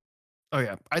examples. Oh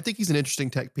yeah, I think he's an interesting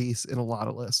tech piece in a lot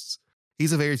of lists.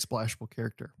 He's a very splashable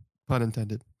character, pun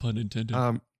intended.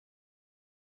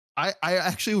 I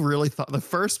actually really thought the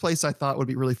first place I thought would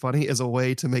be really funny is a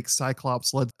way to make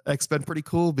Cyclops let expend pretty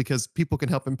cool because people can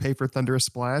help him pay for Thunderous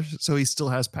Splash, so he still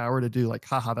has power to do like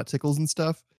haha that tickles and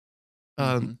stuff.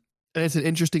 And it's an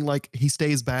interesting he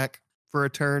stays back for a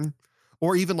turn,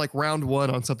 or even like round 1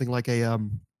 on something like a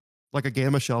like a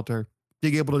gamma shelter,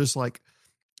 being able to just like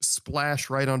splash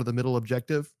right onto the middle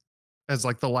objective as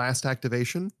like the last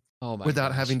activation Oh my without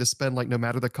gosh. having to spend like no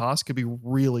matter the cost could be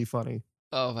really funny.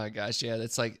 Oh my gosh. Yeah,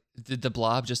 that's like, did the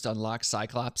blob just unlock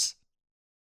Cyclops?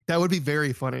 That would be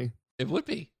very funny. It would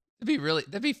be.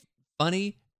 That'd be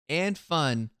funny and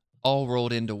fun all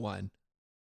rolled into one.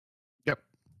 Yep.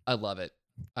 I love it.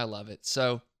 I love it.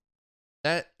 So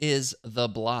that is the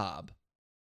blob.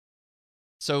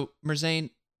 So, Merzane,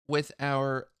 with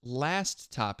our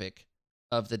last topic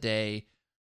of the day,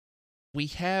 we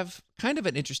have kind of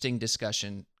an interesting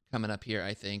discussion coming up here,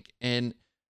 I think. And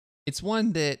it's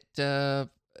one that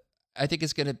I think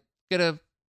is gonna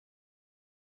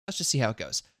let's just see how it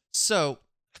goes. So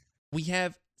we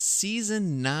have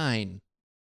season 9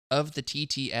 of the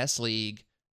TTS League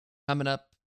coming up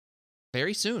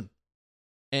very soon.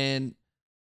 And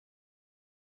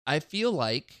I feel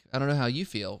like, I don't know how you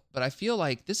feel, but I feel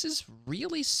like this is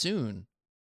really soon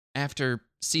after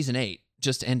season 8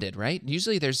 just ended, right?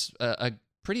 Usually there's a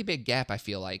pretty big gap, I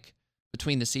feel like,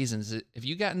 between the seasons. Have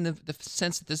you gotten the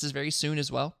sense that this is very soon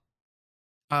as well?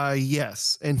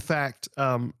 Yes. In fact,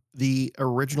 the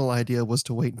original idea was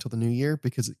to wait until the new year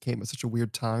because it came at such a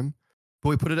weird time. But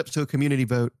we put it up to a community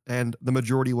vote, and the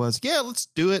majority was, yeah, let's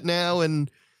do it now and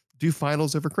do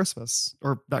finals over Christmas,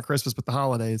 or not Christmas, but the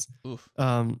holidays. Oof.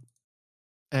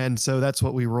 And so that's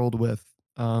what we rolled with.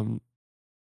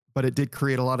 But it did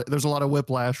create there's a lot of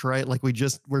whiplash, right? Like we're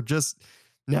just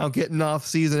now getting off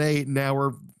season 8, and now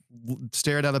we're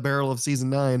staring down the barrel of season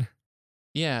 9.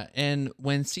 Yeah, and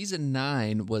when season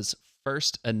 9 was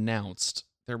first announced,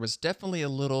 there was definitely a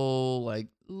little like,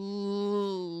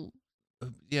 ooh,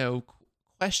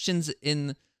 questions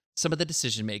in some of the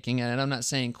decision making. And I'm not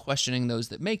saying questioning those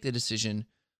that make the decision,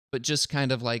 but just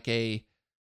kind of like a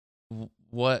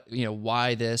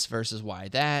why this versus why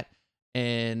that.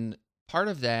 And part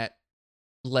of that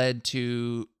led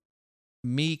to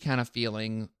me kind of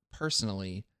feeling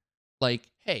personally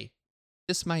like, hey,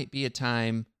 this might be a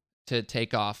time to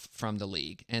take off from the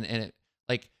league. And it,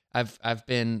 like I've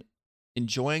been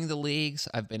enjoying the leagues,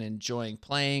 I've been enjoying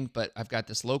playing, but I've got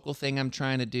this local thing I'm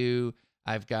trying to do.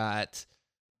 I've got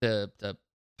the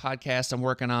podcast I'm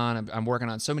working on. I'm working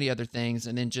on so many other things,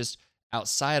 and then just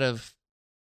outside of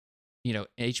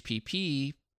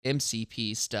HPP,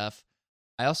 MCP stuff,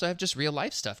 I also have just real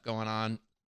life stuff going on.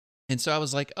 And so I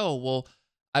was like, oh, well,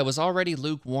 I was already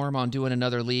lukewarm on doing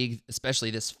another league, especially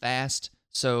this fast.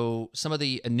 So some of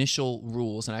the initial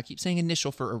rules, and I keep saying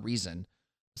initial for a reason,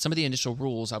 some of the initial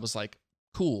rules, I was like,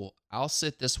 cool, I'll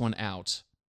sit this one out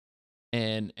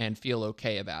and feel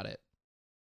okay about it.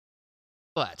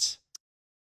 But,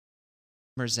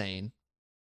 Merzane,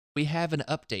 we have an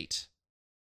update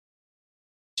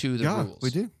to the rules.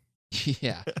 We do.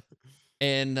 Yeah.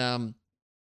 And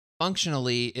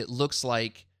functionally, it looks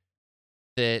like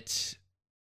that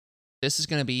this is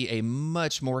going to be a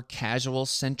much more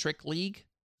casual-centric league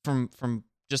from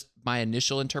just my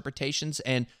initial interpretations.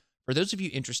 And for those of you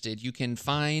interested, you can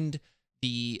find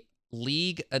the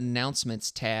League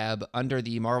Announcements tab under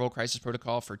the Marvel Crisis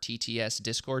Protocol for TTS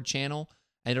Discord channel,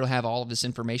 and it'll have all of this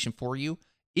information for you.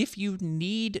 If you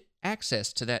need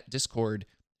access to that Discord,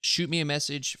 shoot me a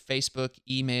message, Facebook,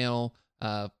 email,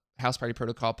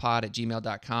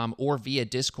 housepartyprotocolpod@gmail.com, or via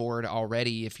Discord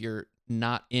already. If you're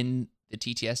not in the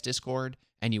TTS Discord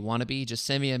and you want to be, just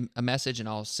send me a message and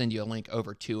I'll send you a link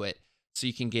over to it so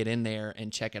you can get in there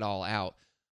and check it all out.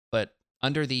 But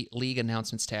under the League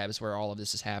Announcements tab is where all of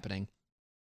this is happening.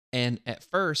 And at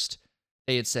first,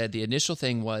 they had said the initial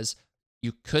thing was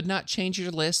you could not change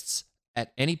your lists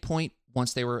at any point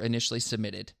once they were initially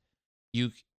submitted.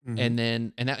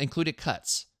 And that included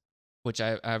cuts, which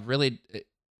I really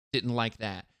didn't like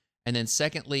that. And then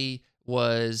secondly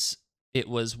it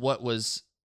was what was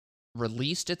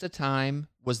released at the time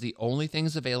was the only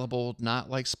things available, not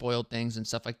like spoiled things and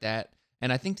stuff like that.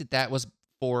 And I think that was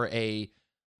for a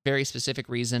very specific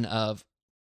reason of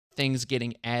things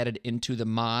getting added into the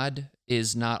mod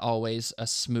is not always a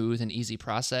smooth and easy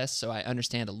process. So I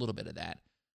understand a little bit of that.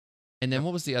 And then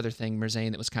what was the other thing,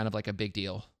 Merzane, that was kind of like a big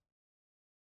deal?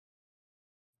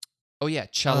 Oh yeah,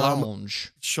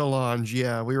 challenge. Challenge,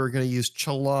 yeah. We were going to use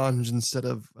challenge instead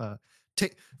of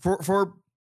for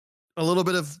a little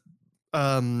bit of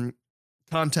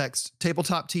context.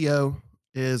 Tabletop TO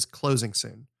is closing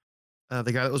soon.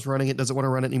 The guy that was running it doesn't want to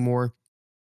run it anymore.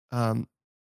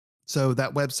 So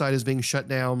that website is being shut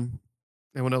down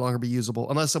and will no longer be usable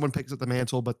unless someone picks up the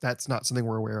mantle, but that's not something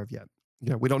we're aware of yet.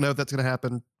 We don't know if that's going to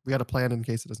happen. We got a plan in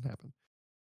case it doesn't happen.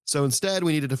 So instead,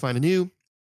 we needed to find a new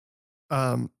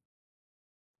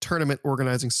tournament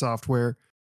organizing software,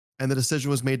 and the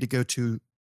decision was made to go to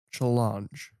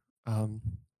Challenge. Um,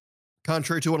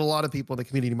 contrary to what a lot of people in the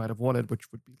community might have wanted,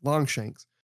 which would be Longshanks.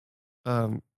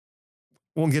 Um,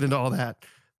 won't get into all that,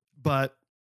 but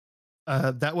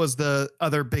that was the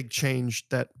other big change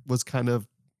that was kind of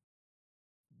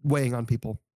weighing on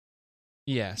people.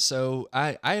 Yeah, so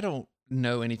I don't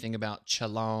know anything about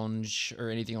challenge or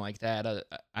anything like that.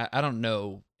 I don't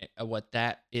know what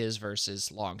that is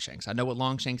versus Longshanks. I know what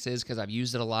Longshanks is because I've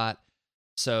used it a lot,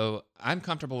 so I'm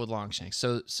comfortable with Longshanks.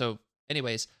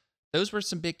 Anyways, those were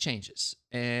some big changes,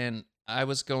 and I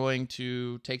was going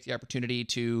to take the opportunity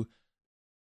to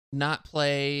not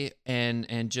play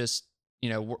and just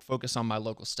focus on my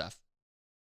local stuff.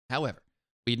 However,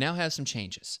 we now have some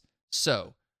changes.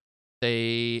 So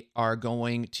they are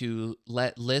going to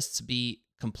let lists be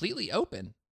completely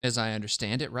open, as I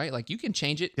understand it, right? Like you can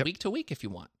change it Yep. week to week if you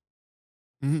want.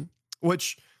 hmm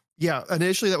Which, yeah,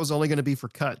 initially that was only going to be for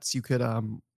cuts. You could,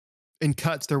 in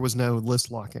cuts, there was no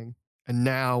list locking. And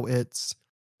now it's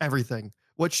everything,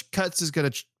 which cuts is going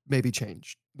to maybe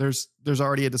change. There's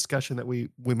already a discussion that we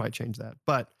might change that.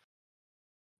 But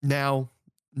now,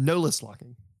 no list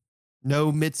locking,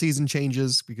 no mid-season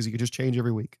changes because you could just change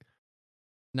every week.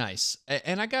 Nice.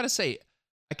 And I got to say,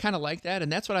 I kind of like that.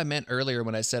 And that's what I meant earlier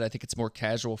when I said I think it's more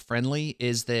casual friendly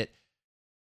is that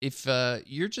if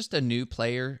you're just a new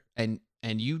player and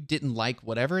you didn't like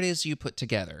whatever it is you put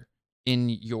together in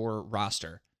your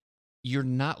roster, you're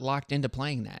not locked into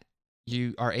playing that.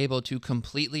 You are able to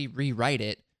completely rewrite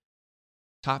it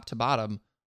top to bottom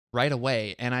right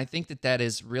away. And I think that that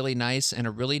is really nice and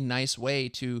a really nice way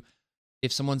to,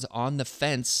 if someone's on the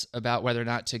fence about whether or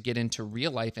not to get into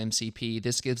real life MCP,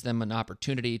 this gives them an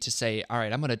opportunity to say, all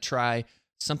right, I'm going to try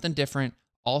something different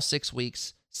all 6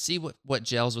 weeks, see what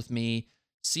gels with me,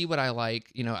 see what I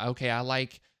like. Okay, I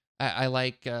like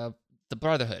the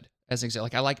Brotherhood as an example.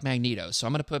 Like I like Magneto, so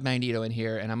I'm going to put Magneto in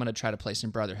here and I'm going to try to play some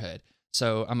Brotherhood.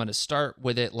 So I'm going to start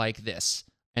with it like this.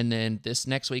 And then this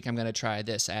next week, I'm going to try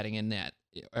this, adding in that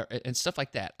and stuff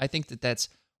like that. I think that that's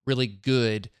really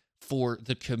good for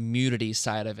the community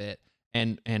side of it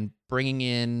and bringing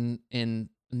in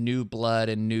new blood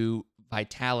and new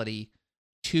vitality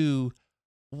to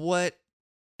what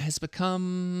has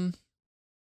become,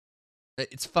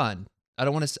 it's fun. I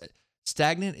don't want to say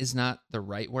stagnant is not the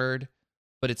right word,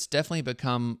 but it's definitely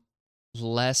become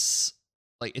less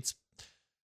like it's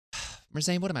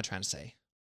Merzane, what am I trying to say?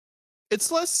 It's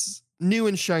less new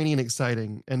and shiny and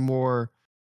exciting and more,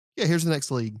 yeah, here's the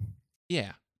next league.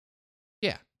 Yeah.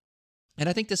 Yeah. And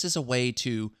I think this is a way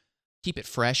to keep it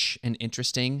fresh and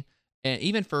interesting, and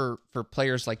even for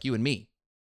players like you and me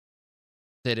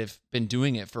that have been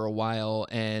doing it for a while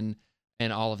and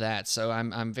all of that. So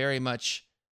I'm very much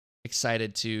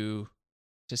excited to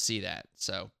see that.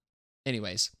 So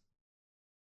anyways,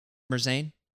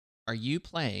 Merzane, are you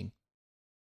playing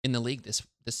in the league this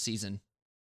season?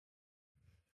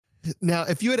 Now,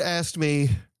 if you had asked me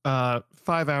 5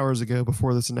 hours ago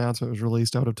before this announcement was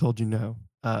released, I would have told you no.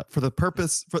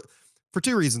 For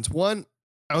two reasons. One,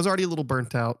 I was already a little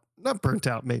burnt out. Not burnt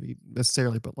out, maybe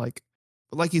necessarily, but like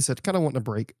you said, kind of wanting a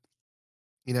break.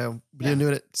 Been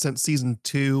doing it since season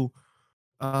 2.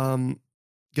 Going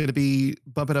to be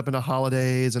bumping up into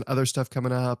holidays and other stuff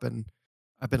coming up, and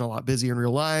I've been a lot busier in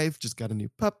real life. Just got a new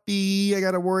puppy I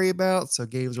got to worry about, so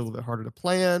games are a little bit harder to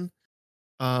plan.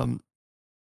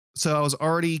 So I was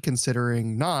already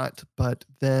considering not, but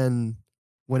then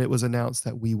when it was announced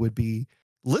that we would be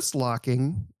list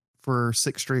locking for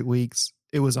 6 straight weeks,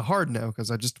 it was a hard no because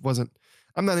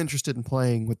I'm not interested in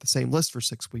playing with the same list for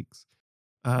 6 weeks.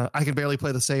 I can barely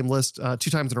play the same list 2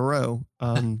 times in a row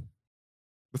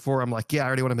before I'm like, yeah, I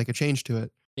already want to make a change to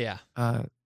it. Yeah.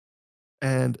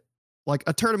 And like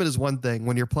a tournament is one thing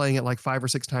when you're playing it like 5 or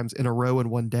 6 times in a row in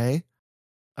one day.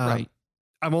 Right.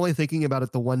 I'm only thinking about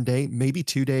it the one day, maybe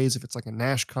 2 days if it's like a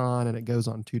NashCon and it goes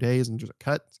on 2 days and just a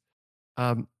cut.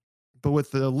 But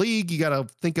with the league, you got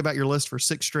to think about your list for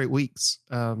 6 straight weeks.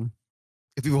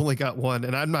 If you've only got one,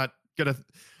 and I'm not gonna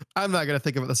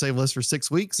think about the same list for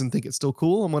 6 weeks and think it's still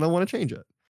cool. I'm gonna want to change it.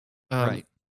 Right.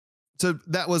 So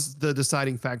that was the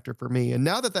deciding factor for me. And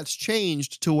now that that's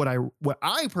changed to what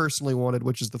I personally wanted,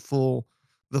 which is the full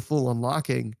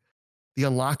unlocking, the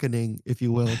unlocking, if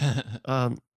you will.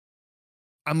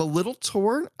 I'm a little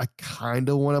torn. I kind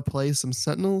of want to play some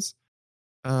Sentinels,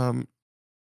 but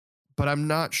I'm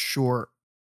not sure.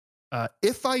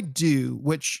 If I do,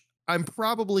 which I'm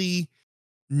probably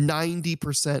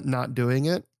 90% not doing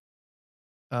it,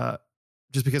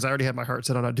 just because I already had my heart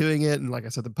set on not doing it. And like I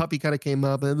said, the puppy kind of came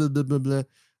up. Blah, blah, blah,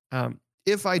 blah.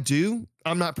 If I do,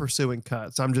 I'm not pursuing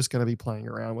cuts. I'm just going to be playing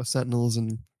around with Sentinels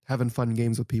and having fun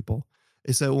games with people.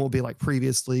 So it won't be like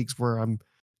previous leagues where I'm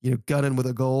gunning with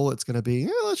a goal. It's going to be,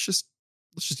 let's just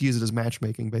use it as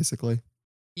matchmaking, basically.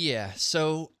 Yeah,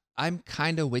 so I'm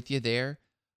kind of with you there,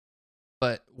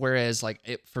 but whereas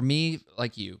like for me,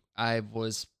 like you, I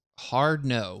was hard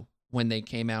no when they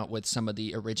came out with some of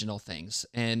the original things,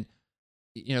 and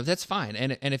that's fine.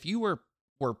 And if you were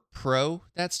pro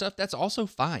that stuff, that's also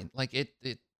fine. Like it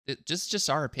just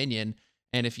our opinion.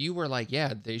 And if you were like,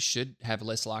 yeah, they should have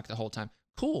list lock the whole time,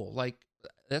 cool. Like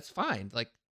that's fine. Like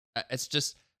it's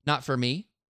just not for me.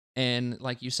 And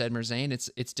like you said, Merzane,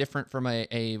 it's different from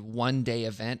a 1 day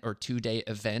event or 2 day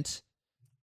event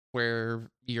where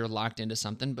you're locked into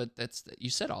something. But you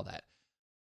said all that.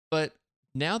 But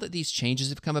now that these changes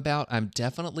have come about, I'm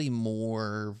definitely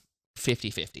more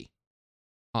 50-50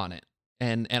 on it.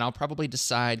 And I'll probably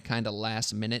decide kind of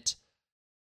last minute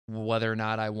whether or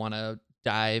not I want to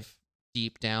dive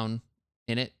deep down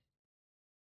in it.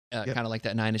 Yep. Kind of like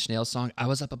that Nine Inch Nails song. I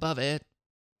was up above it.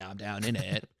 Now I'm down in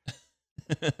it.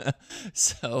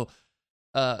 So,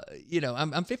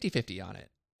 I'm 50-50 on it.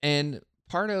 And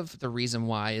part of the reason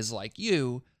why is like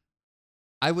you,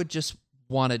 I would just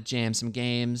want to jam some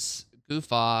games,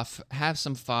 goof off, have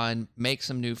some fun, make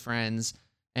some new friends,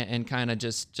 and kind of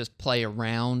just play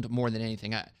around more than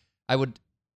anything.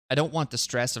 I don't want the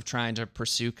stress of trying to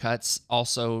pursue cuts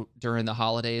also during the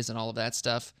holidays and all of that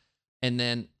stuff. And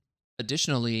then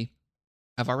additionally,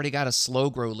 I've already got a slow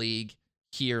grow league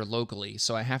here locally,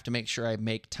 so I have to make sure I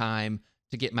make time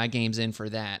to get my games in for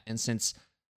that. And since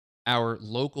our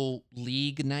local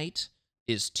league night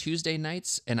is Tuesday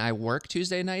nights and I work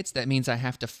Tuesday nights, that means I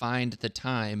have to find the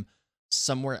time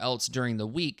somewhere else during the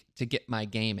week to get my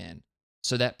game in.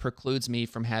 So that precludes me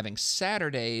from having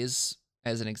Saturdays,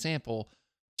 as an example,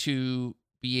 to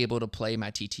be able to play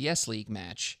my TTS league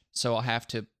match. So I'll have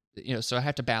to,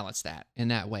 balance that in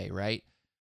that way, right?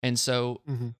 And so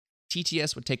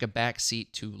TTS would take a back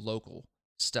seat to local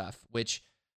stuff, which,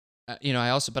 I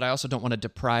also don't want to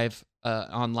deprive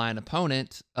online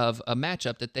opponent of a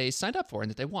matchup that they signed up for and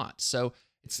that they want. So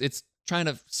it's trying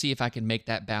to see if I can make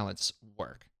that balance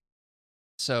work.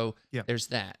 So there's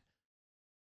that.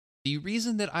 The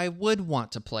reason that I would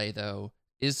want to play, though,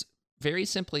 is very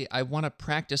simply I want to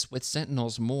practice with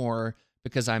Sentinels more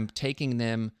because I'm taking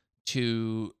them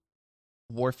to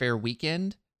Warfare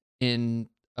Weekend in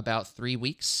about 3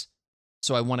 weeks.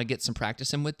 So I want to get some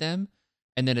practice in with them.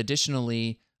 And then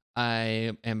additionally,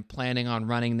 I am planning on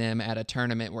running them at a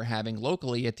tournament we're having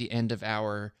locally at the end of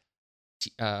our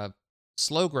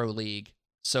Slow Grow League.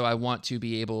 So I want to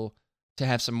be able to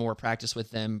have some more practice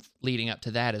with them leading up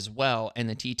to that as well. And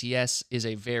the TTS is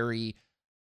a very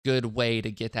good way to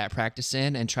get that practice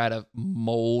in and try to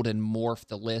mold and morph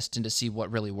the list and to see what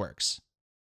really works.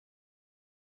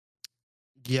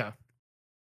 Yeah.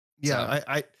 Yeah.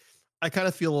 So, I kind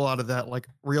of feel a lot of that, like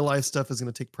real life stuff is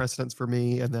going to take precedence for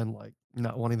me. And then like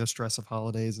not wanting the stress of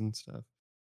holidays and stuff.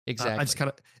 exactly. I just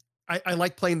kind of, I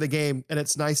like playing the game, and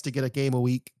it's nice to get a game a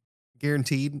week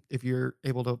guaranteed if you're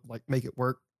able to like make it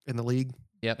work in the league.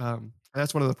 Yep.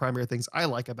 That's one of the primary things I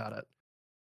like about it.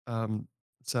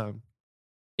 So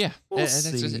yeah, we'll that's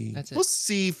see. it. We'll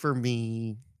see for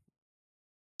me.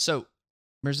 So,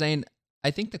 Merzane,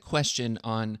 I think the question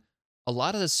on a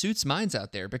lot of the suits minds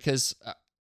out there, because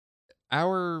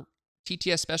our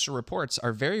TTS special reports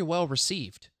are very well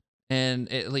received,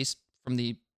 and at least from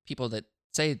the people that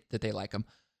say that they like them.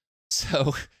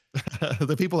 So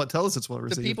the people that tell us it's well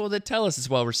received. The people that tell us it's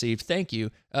well received. Thank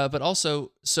you. But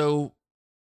also, so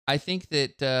I think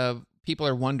that people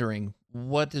are wondering,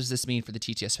 what does this mean for the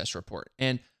TTS special report?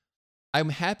 And I'm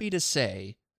happy to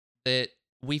say that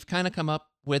we've kind of come up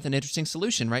with an interesting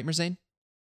solution, right, Merzane?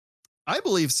 I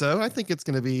believe so. I think it's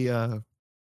going to be a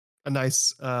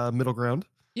nice middle ground.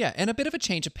 Yeah, and a bit of a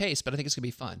change of pace, but I think it's going to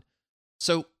be fun.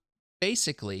 So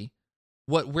basically,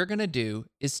 what we're going to do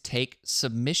is take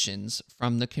submissions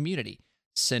from the community.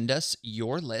 Send us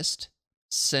your list,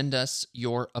 send us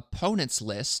your opponent's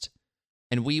list,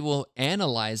 and we will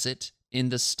analyze it in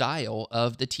the style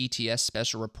of the TTS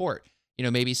special report.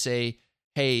 Maybe say,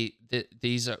 hey,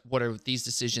 what are these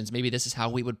decisions? Maybe this is how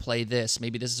we would play this.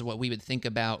 Maybe this is what we would think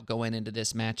about going into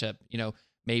this matchup.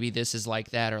 Maybe this is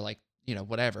like that, or like,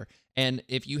 whatever. And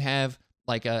if you have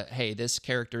like hey, this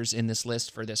character's in this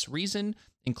list for this reason,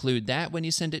 include that when you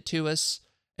send it to us,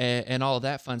 and all of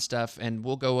that fun stuff. And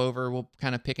we'll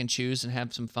kind of pick and choose and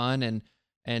have some fun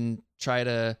and try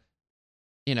to,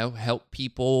 help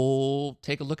people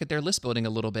take a look at their list building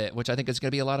a little bit, which I think is going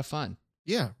to be a lot of fun.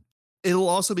 Yeah. It'll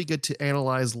also be good to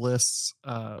analyze lists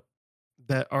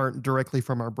that aren't directly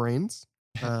from our brains.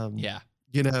 Yeah.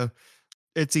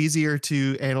 It's easier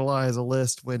to analyze a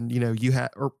list when, you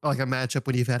have, or like a matchup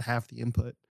when you've had half the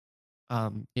input.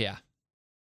 Yeah.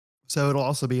 So it'll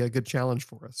also be a good challenge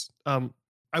for us.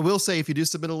 I will say if you do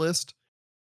submit a list,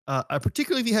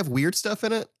 particularly if you have weird stuff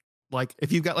in it, like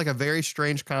if you've got like a very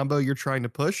strange combo you're trying to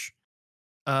push,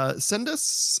 send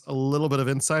us a little bit of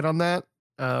insight on that,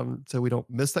 so we don't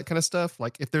miss that kind of stuff.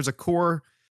 Like if there's a core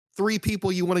 3 people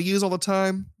you want to use all the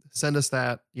time, send us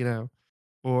that,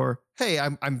 or hey,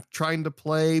 I'm trying to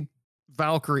play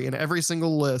Valkyrie in every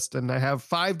single list, and I have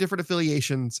 5 different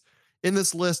affiliations in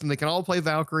this list, and they can all play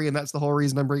Valkyrie, and that's the whole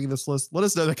reason I'm bringing this list. Let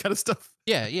us know that kind of stuff.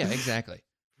 Yeah, exactly.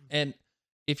 And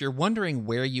if you're wondering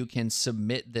where you can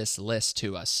submit this list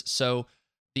to us, so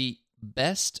the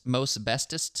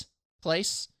bestest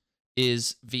place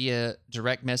is via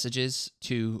direct messages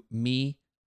to me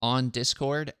on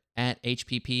Discord at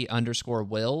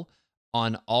HPP_Will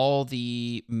on all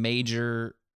the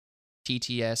major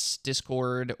TTS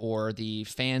Discord or the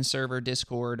fan server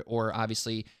Discord, or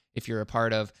obviously if you're a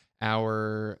part of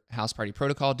our House Party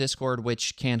Protocol Discord,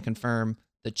 which can confirm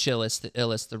the chillest, the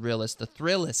illest, the realest, the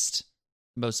thrillest,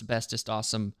 most bestest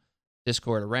awesome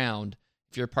Discord around.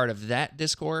 If you're a part of that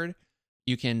Discord,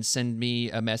 you can send me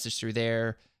a message through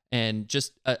there, and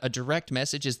just a direct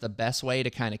message is the best way to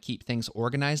kind of keep things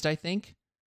organized, I think.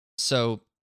 So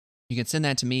you can send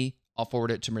that to me. I'll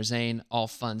forward it to Merzane, all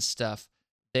fun stuff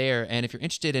there. And if you're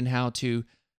interested in how to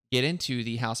get into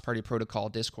the House Party Protocol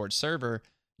Discord server,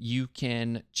 you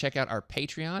can check out our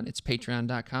Patreon. It's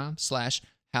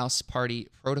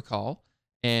patreon.com/housepartyprotocol.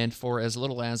 And for as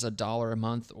little as $1 a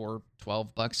month or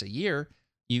 $12 a year,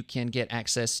 you can get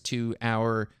access to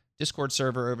our Discord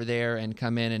server over there and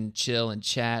come in and chill and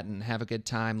chat and have a good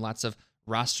time. Lots of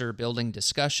roster building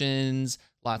discussions,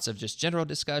 lots of just general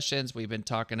discussions. We've been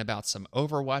talking about some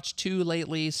Overwatch 2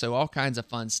 lately, so all kinds of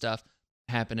fun stuff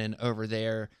happening over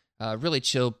there. Really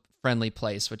chill, friendly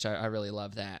place, which I really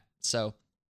love that. So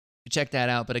check that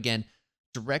out. But again,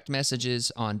 direct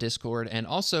messages on Discord, and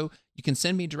also you can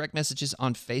send me direct messages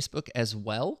on Facebook as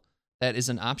well. That is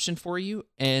an option for you.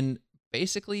 And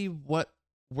basically what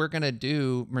we're going to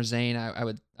do, Merzane,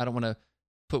 I don't want to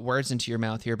put words into your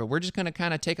mouth here, but we're just going to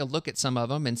kind of take a look at some of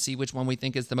them and see which one we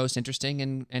think is the most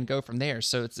interesting and go from there.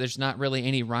 So there's not really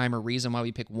any rhyme or reason why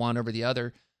we pick one over the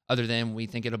other than we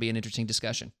think it'll be an interesting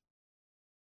discussion.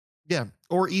 Yeah,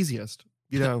 or easiest.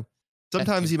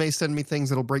 Sometimes you may send me things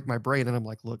that'll break my brain, and I'm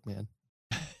like, look, man,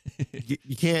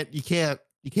 you can't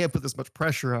put this much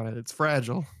pressure on it. It's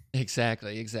fragile.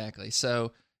 Exactly.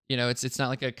 So, it's not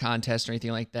like a contest or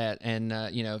anything like that. And,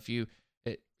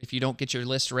 if you don't get your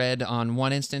list read on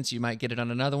one instance, you might get it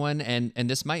on another one. And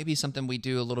this might be something we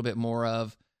do a little bit more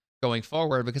of going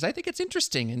forward, because I think it's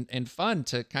interesting and fun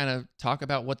to kind of talk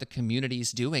about what the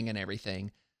community's doing and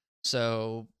everything.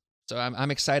 So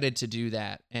I'm excited to do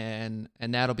that. And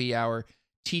that'll be our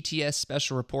TTS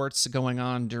special reports going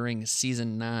on during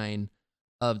season 9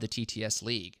 of the TTS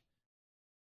League.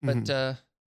 But,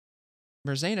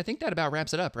 Merzane, I think that about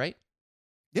wraps it up, right?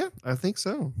 Yeah, I think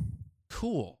so.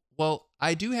 Cool. Well,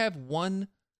 I do have one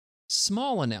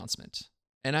small announcement,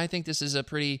 and I think this is a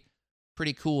pretty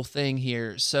cool thing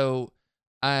here. So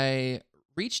I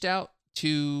reached out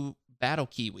to Battle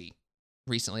Kiwi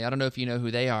recently. I don't know if you know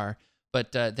who they are,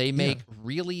 but they make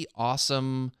really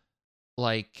awesome,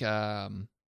 like,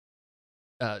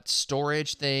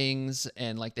 storage things,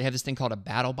 and like they have this thing called a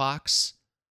battle box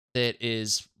that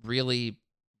is really,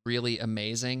 really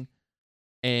amazing.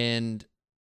 And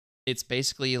it's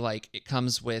basically like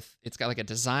it's got like a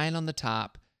design on the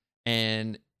top,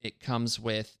 and it comes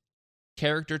with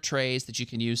character trays that you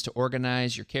can use to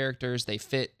organize your characters. They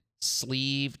fit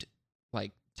sleeved,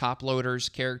 like top loaders,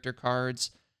 character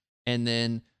cards, and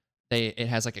then it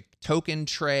has like a token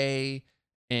tray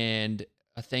and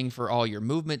a thing for all your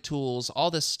movement tools, all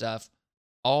this stuff,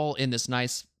 all in this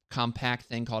nice compact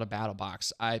thing called a battle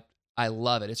box. I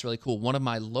love it. It's really cool. One of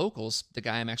my locals, the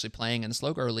guy I'm actually playing in the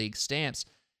Slowgrow League, Stamps,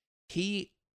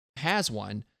 he has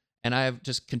one, and I've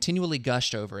just continually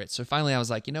gushed over it. So finally I was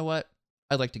like, you know what?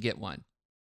 I'd like to get one.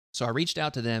 So I reached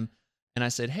out to them and I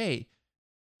said, hey,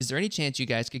 is there any chance you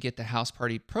guys could get the House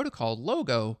Party Protocol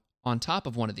logo on top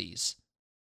of one of these?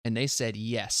 And they said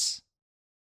yes.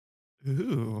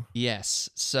 Ooh. Yes.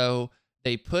 So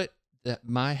they put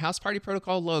my House Party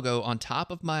Protocol logo on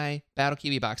top of my Battle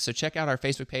Kiwi box. So check out our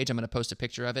Facebook page. I'm going to post a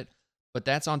picture of it. But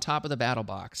that's on top of the battle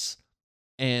box.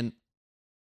 And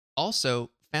also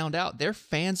found out they're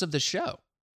fans of the show.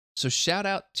 So shout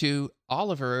out to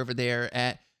Oliver over there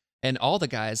and all the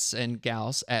guys and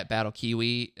gals at Battle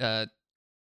Kiwi.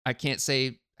 I can't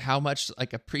say how much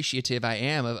like appreciative I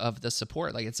am of the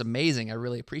support. Like, it's amazing. I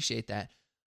really appreciate that.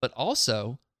 But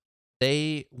also,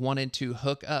 they wanted to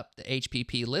hook up the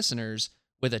HPP listeners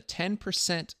with a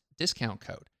 10% discount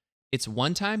code. It's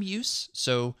one-time use,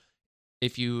 so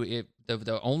If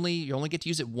the only you only get to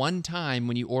use it one time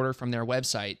when you order from their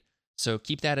website, so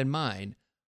keep that in mind.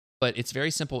 But it's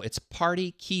very simple. It's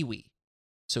Party Kiwi,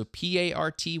 so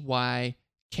PARTYKIWI.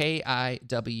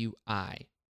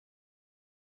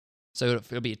 So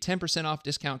it'll be a 10% off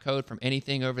discount code from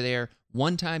anything over there.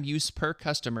 One-time use per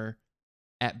customer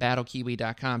at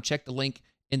battlekiwi.com. Check the link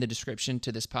in the description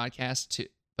to this podcast.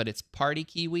 But it's Party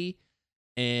Kiwi,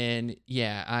 and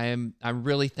yeah, I'm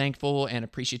really thankful and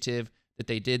appreciative that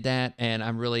they did that, and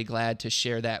I'm really glad to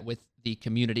share that with the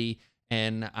community.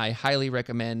 And I highly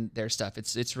recommend their stuff.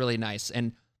 It's really nice.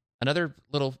 And another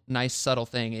little nice subtle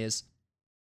thing is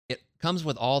it comes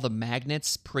with all the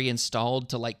magnets pre-installed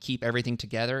to like keep everything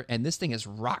together, and this thing is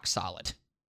rock solid.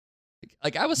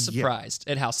 Like I was surprised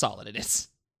at how solid it is.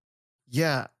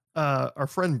 Yeah. Our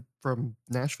friend from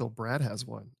Nashville, Brad, has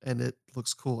one, and it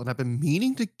looks cool. And I've been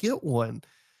meaning to get one.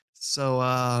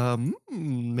 So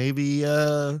maybe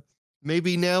now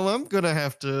I'm gonna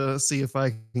have to see if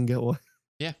I can get one.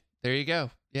 Yeah, there you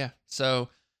go. Yeah. So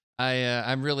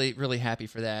I'm really, really happy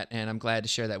for that, and I'm glad to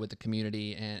share that with the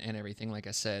community and everything, like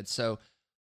I said. So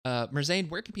Merzane,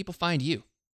 where can people find you?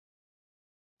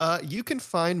 You can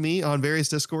find me on various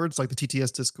Discords, like the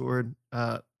TTS Discord,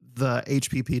 the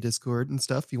HPP Discord and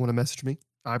stuff. If you want to message me,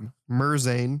 I'm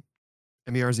Merzane,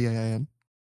 Merzain.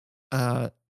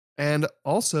 And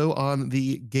also on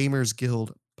the Gamers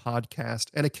Guild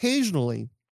podcast. And occasionally,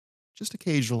 just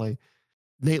occasionally,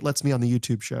 Nate lets me on the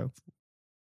YouTube show.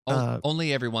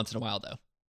 Only every once in a while, though.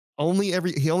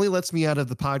 He only lets me out of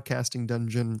the podcasting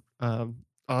dungeon on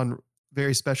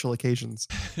very special occasions.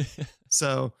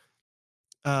 So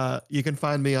you can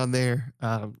find me on there.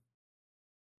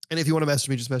 And if you want to message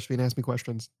me, just message me and ask me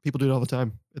questions. People do it all the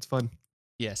time. It's fun.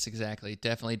 Yes, exactly.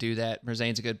 Definitely do that.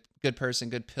 Merzane's a good person,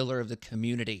 good pillar of the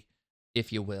community,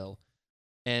 if you will.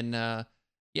 And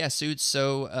yeah, Suits.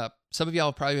 So some of y'all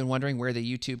have probably been wondering where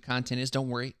the YouTube content is. Don't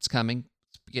worry, it's coming.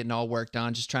 It's getting all worked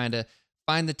on. Just trying to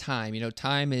find the time. You know,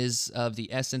 time is of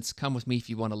the essence. Come with me if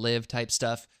you want to live type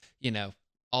stuff. You know,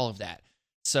 all of that.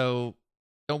 So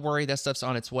don't worry, that stuff's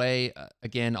on its way.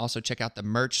 Again, also check out the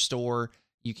merch store.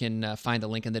 You can find the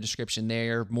link in the description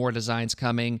there. More designs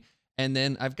coming. And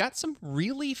then I've got some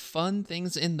really fun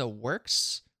things in the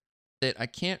works that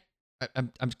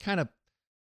I'm kind of,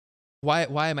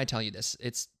 why am I telling you this?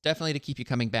 It's definitely to keep you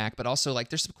coming back, but also like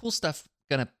there's some cool stuff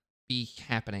going to be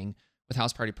happening with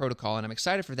House Party Protocol, and I'm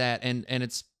excited for that. And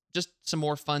it's just some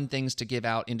more fun things to give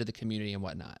out into the community and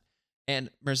whatnot. And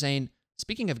Merzane,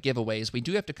 speaking of giveaways, we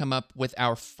do have to come up with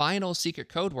our final secret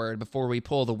code word before we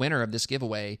pull the winner of this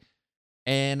giveaway.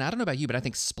 And I don't know about you, but I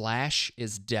think splash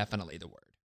is definitely the word.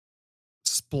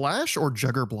 Splash or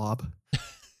Juggerblob?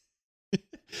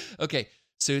 Okay,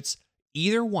 Suits,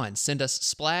 either one. Send us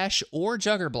splash or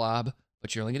Juggerblob,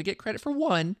 but you're only going to get credit for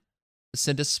one.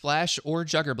 Send us splash or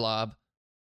Juggerblob,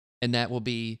 and that will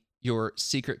be your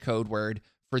secret code word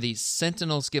for the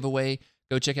Sentinels giveaway.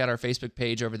 Go check out our Facebook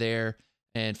page over there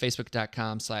and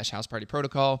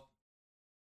facebook.com/housepartyprotocol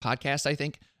podcast, I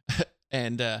think.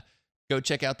 And go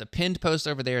check out the pinned post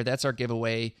over there. That's our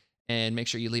giveaway. And make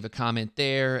sure you leave a comment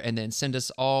there and then send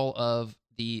us all of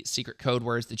the secret code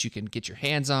words that you can get your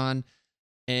hands on.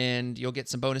 And you'll get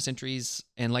some bonus entries.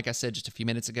 And like I said just a few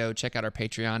minutes ago, check out our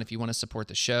Patreon if you want to support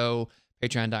the show.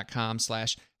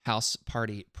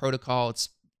 Patreon.com/housepartyprotocol. It's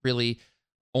really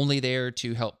only there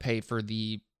to help pay for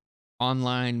the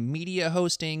online media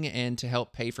hosting and to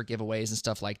help pay for giveaways and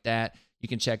stuff like that. You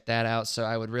can check that out. So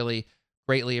I would really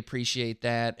greatly appreciate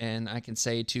that. And I can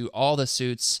say to all the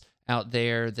Suits out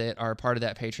there that are part of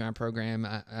that Patreon program,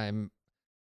 I'm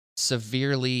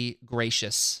severely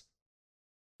gracious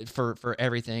for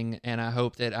everything. And I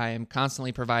hope that I am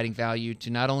constantly providing value to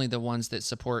not only the ones that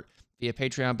support via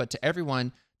Patreon, but to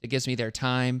everyone that gives me their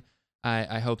time.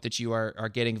 I hope that you are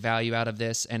getting value out of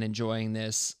this and enjoying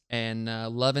this and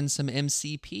loving some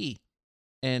MCP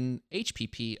and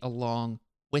HPP along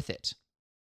with it.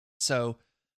 So,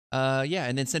 yeah,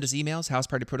 and then send us emails,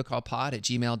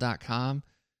 housepartyprotocolpod@gmail.com.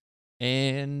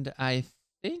 And I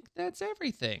think that's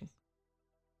everything.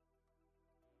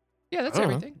 Yeah, that's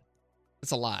everything.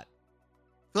 It's a lot.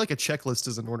 I feel like a checklist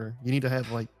is in order. You need to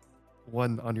have like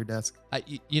one on your desk. I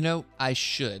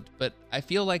should, but I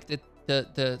feel like that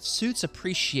the Suits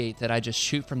appreciate that I just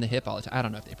shoot from the hip all the time. I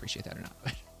don't know if they appreciate that or not.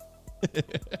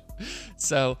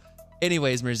 So,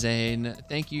 anyways, Merzane,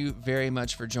 thank you very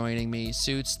much for joining me.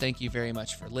 Suits, thank you very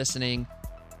much for listening.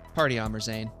 Party on,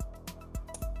 Merzane.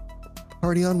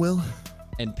 Party on, Will.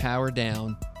 And power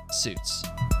down, Suits.